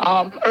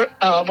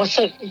 What's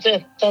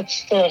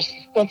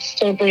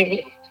the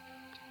abbreviation?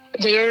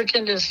 The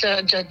urgent is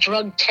the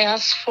drug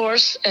task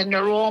force, and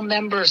they're all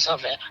members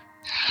of it.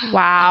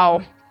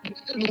 Wow.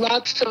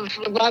 Lots of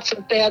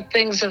bad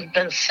things have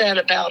been said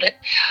about it.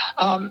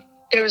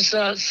 There's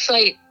a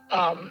site,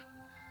 the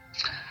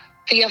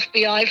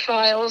FBI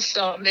files.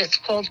 It's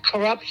called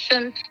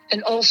Corruption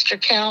in Ulster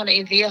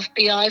County, the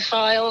FBI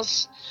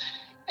files,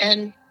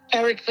 and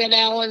Eric Van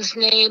Allen's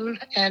name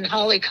and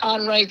Holly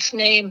Conwright's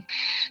name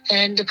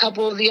and a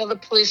couple of the other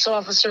police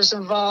officers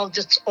involved.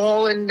 It's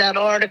all in that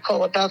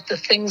article about the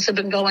things that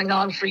have been going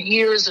on for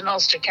years in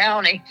Ulster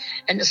County,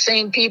 and the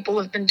same people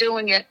have been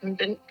doing it and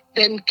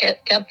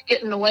kept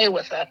getting away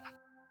with it.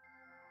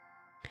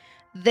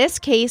 This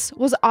case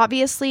was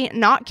obviously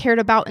not cared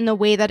about in the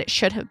way that it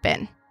should have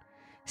been.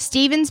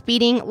 Stephen's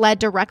beating led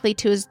directly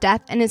to his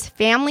death, and his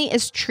family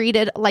is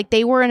treated like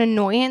they were an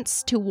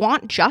annoyance to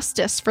want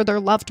justice for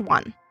their loved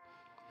one.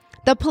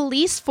 The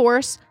police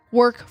force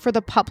work for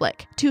the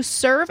public to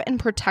serve and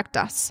protect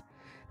us.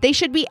 They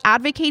should be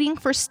advocating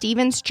for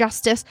Stephen's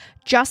justice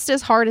just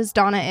as hard as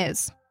Donna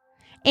is.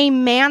 A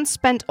man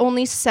spent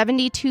only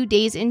 72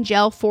 days in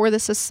jail for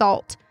this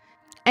assault.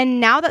 And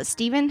now that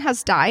Stephen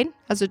has died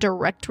as a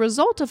direct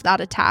result of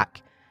that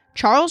attack,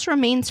 Charles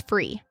remains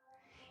free.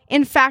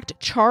 In fact,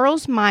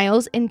 Charles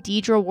Miles and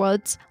Deidre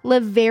Woods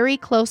live very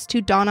close to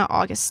Donna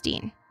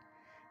Augustine.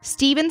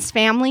 Stephen's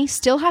family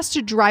still has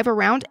to drive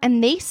around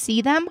and they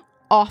see them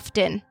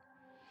often.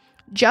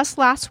 Just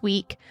last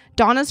week,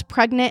 Donna's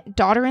pregnant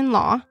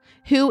daughter-in-law,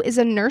 who is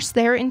a nurse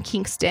there in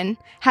Kingston,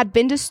 had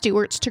been to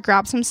Stewart's to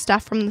grab some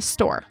stuff from the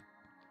store.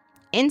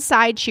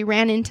 Inside, she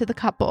ran into the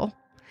couple.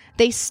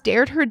 They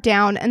stared her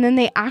down and then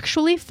they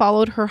actually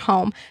followed her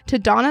home to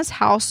Donna's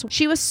house.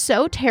 She was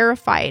so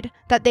terrified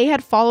that they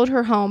had followed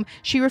her home,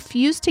 she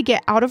refused to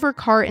get out of her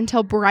car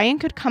until Brian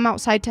could come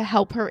outside to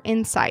help her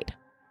inside.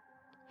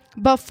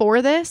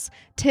 Before this,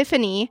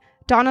 Tiffany,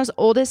 Donna's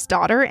oldest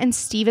daughter and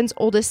Stephen's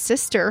oldest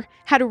sister,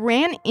 had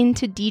ran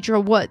into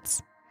Deidre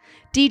Woods.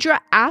 Deidre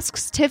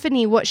asks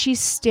Tiffany what she's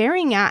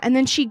staring at, and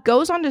then she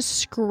goes on to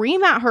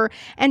scream at her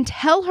and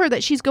tell her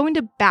that she's going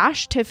to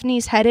bash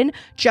Tiffany's head in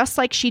just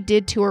like she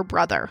did to her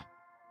brother.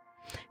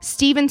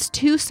 Stephen's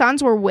 2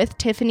 sons were with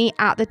Tiffany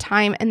at the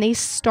time, and they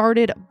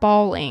started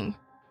bawling.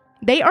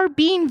 They are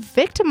being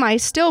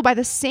victimized still by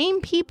the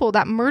same people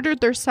that murdered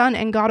their son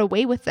and got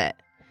away with it.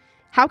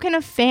 How can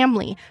a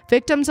family,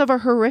 victims of a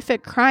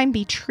horrific crime,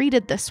 be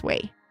treated this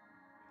way?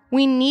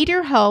 We need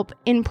your help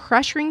in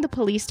pressuring the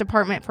police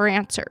department for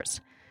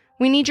answers.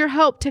 We need your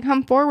help to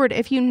come forward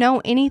if you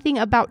know anything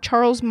about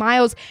Charles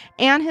Miles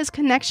and his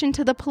connection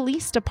to the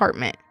police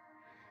department.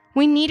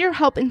 We need your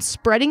help in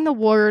spreading the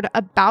word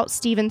about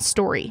Stephen's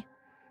story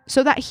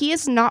so that he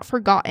is not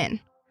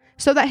forgotten,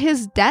 so that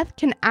his death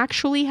can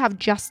actually have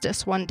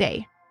justice one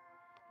day.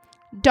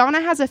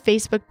 Donna has a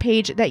Facebook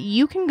page that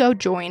you can go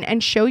join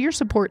and show your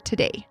support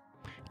today.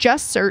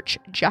 Just search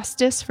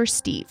Justice for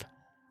Steve.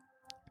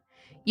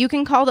 You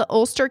can call the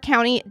Ulster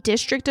County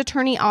District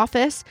Attorney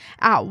Office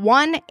at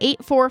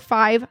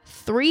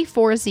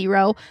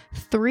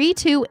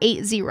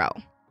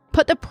 1-845-340-3280.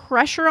 Put the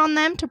pressure on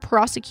them to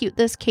prosecute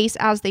this case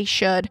as they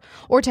should,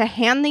 or to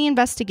hand the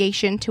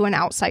investigation to an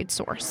outside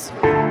source.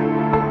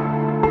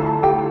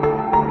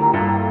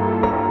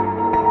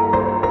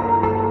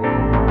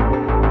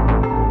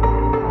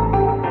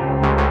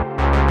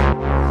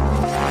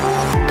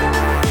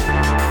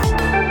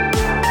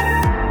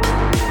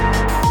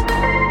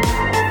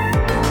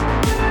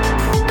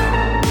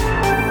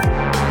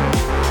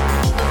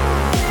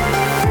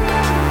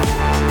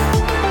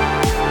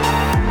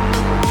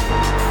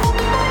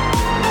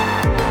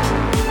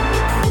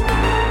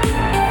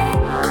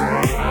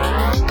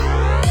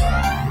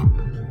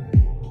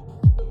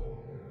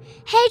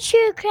 Hey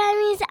True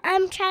Crimies,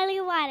 I'm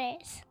Charlie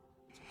Waters,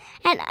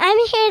 and I'm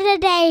here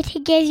today to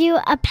give you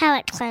a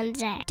palate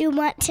cleanser. Do you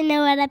want to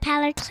know what a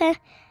palate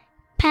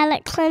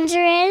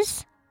cleanser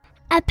is?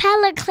 A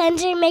palate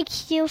cleanser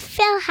makes you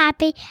feel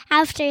happy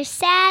after a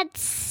sad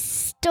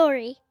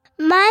story.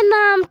 My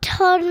mom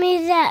told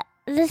me that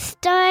the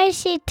story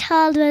she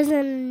told was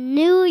in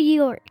New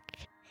York.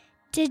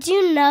 Did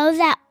you know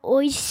that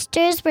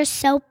oysters were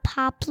so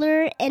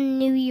popular in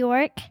New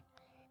York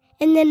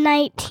in the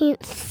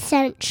 19th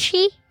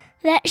century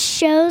that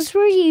shows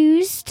were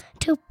used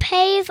to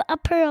pave a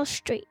Pearl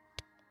Street?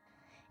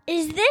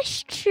 Is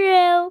this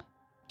true?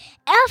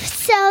 If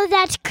so,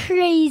 that's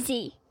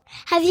crazy.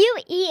 Have you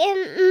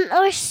eaten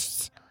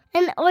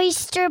an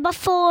oyster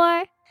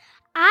before?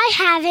 I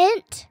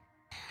haven't.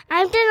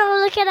 I'm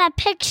gonna look at a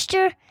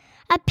picture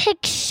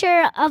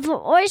of an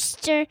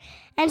oyster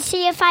and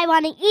see if I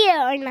want to eat it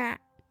or not.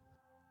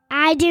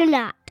 I do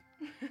not.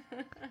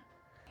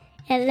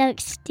 It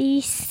looks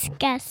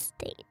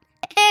disgusting.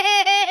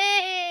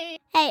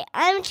 Hey,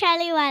 I'm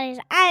Charlie Waters.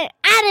 I'm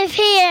out of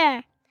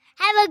here.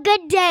 Have a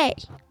good day.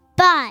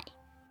 Bye.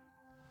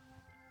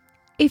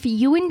 If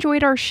you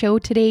enjoyed our show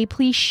today,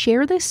 please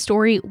share this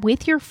story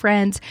with your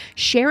friends,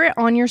 share it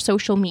on your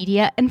social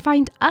media, and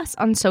find us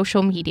on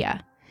social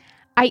media.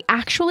 I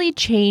actually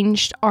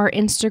changed our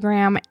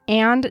Instagram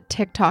and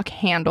TikTok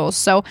handles.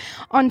 So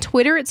on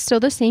Twitter, it's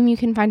still the same. You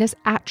can find us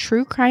at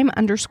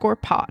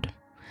truecrime_pod.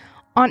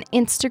 On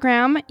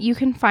Instagram, you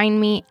can find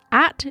me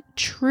at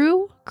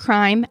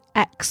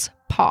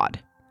truecrimexpod.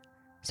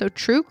 So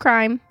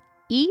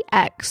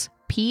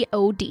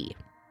truecrimeexpod.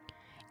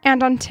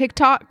 And on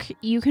TikTok,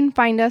 you can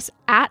find us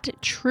at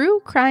True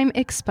Crime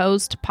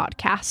Exposed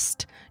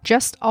Podcast,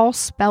 just all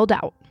spelled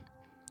out.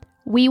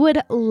 We would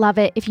love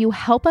it if you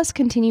help us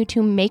continue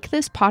to make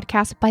this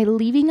podcast by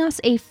leaving us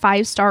a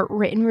 5-star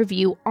written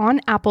review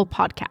on Apple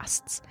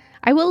Podcasts.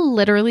 I will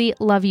literally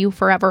love you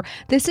forever.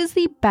 This is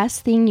the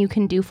best thing you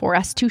can do for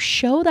us to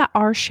show that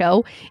our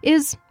show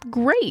is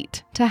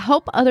great, to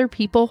help other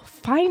people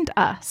find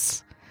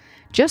us.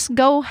 Just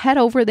go head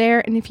over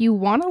there, and if you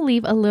want to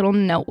leave a little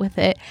note with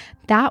it,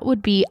 that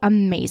would be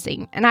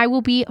amazing, and I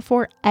will be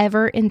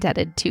forever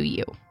indebted to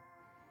you.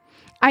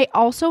 I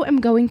also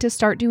am going to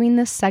start doing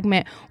this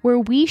segment where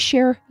we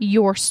share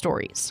your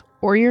stories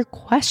or your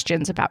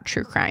questions about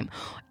true crime,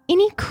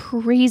 any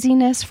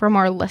craziness from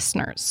our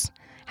listeners.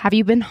 Have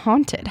you been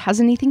haunted? Has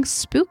anything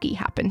spooky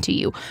happened to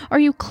you? Are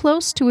you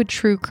close to a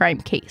true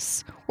crime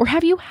case? Or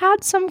have you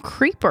had some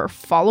creeper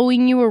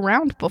following you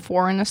around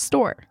before in a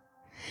store?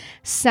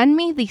 Send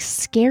me the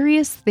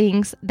scariest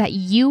things that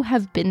you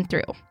have been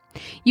through.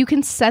 You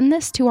can send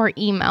this to our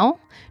email,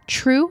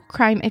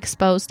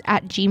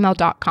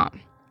 truecrimeexposed@gmail.com.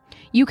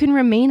 You can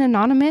remain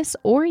anonymous,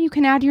 or you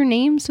can add your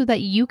name so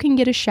that you can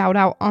get a shout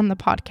out on the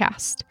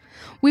podcast.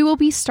 We will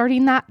be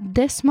starting that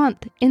this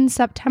month in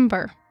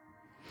September.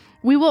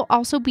 We will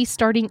also be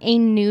starting a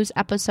news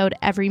episode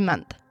every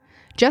month.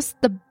 Just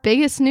the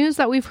biggest news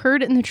that we've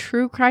heard in the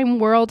true crime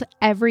world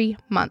every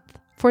month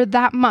for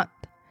that month.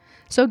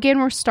 So again,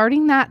 we're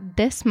starting that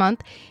this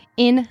month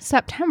in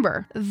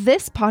September.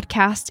 This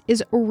podcast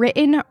is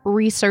written,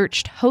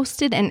 researched,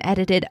 hosted, and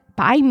edited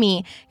by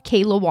me,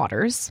 Kayla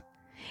Waters.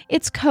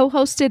 It's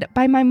co-hosted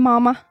by my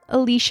mama,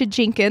 Alicia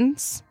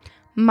Jenkins.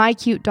 My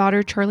cute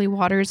daughter, Charlie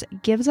Waters,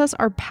 gives us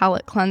our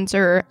palate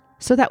cleanser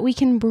so that we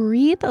can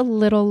breathe a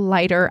little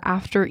lighter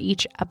after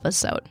each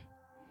episode.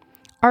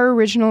 Our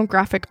original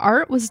graphic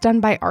art was done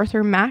by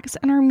Arthur Max,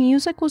 and our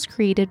music was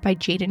created by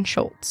Jaden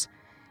Schultz.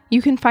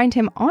 You can find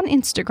him on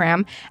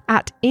Instagram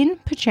at In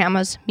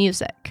Pajamas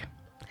Music.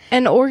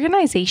 An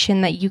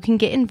organization that you can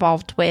get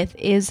involved with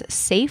is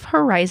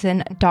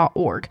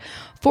safehorizon.org.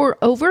 For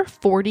over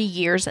 40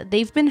 years,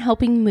 they've been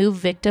helping move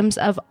victims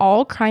of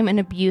all crime and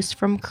abuse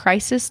from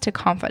crisis to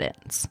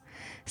confidence.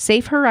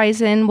 Safe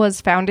Horizon was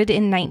founded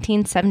in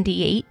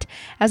 1978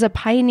 as a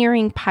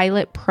pioneering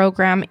pilot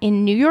program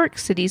in New York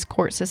City's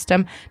court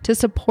system to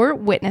support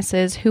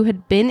witnesses who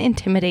had been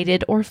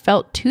intimidated or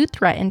felt too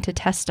threatened to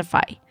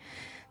testify.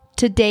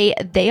 Today,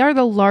 they are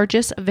the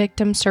largest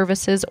victim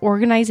services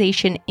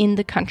organization in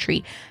the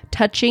country,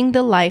 touching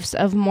the lives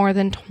of more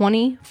than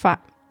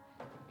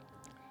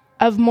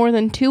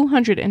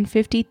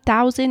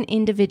 250,000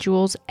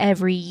 individuals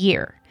every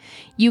year.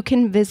 You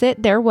can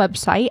visit their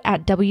website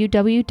at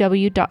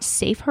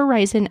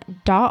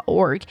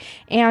www.safehorizon.org,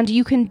 and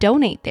you can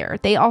donate there.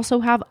 They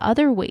also have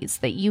other ways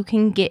that you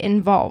can get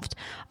involved,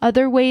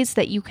 other ways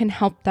that you can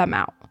help them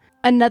out.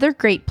 Another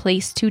great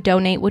place to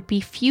donate would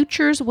be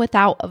Futures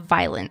Without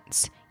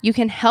Violence. You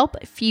can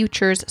help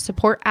Futures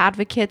support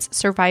advocates,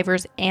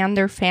 survivors, and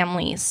their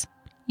families.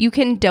 You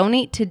can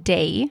donate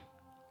today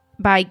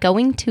by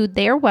going to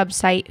their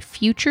website,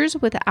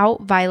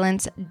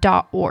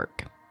 futureswithoutviolence.org.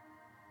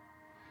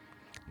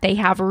 They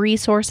have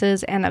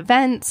resources and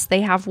events,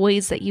 they have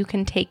ways that you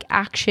can take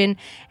action,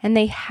 and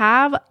they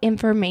have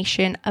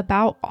information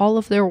about all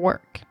of their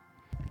work.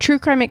 True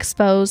Crime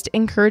Exposed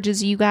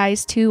encourages you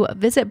guys to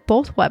visit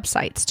both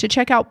websites, to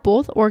check out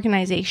both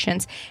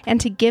organizations, and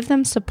to give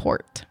them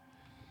support.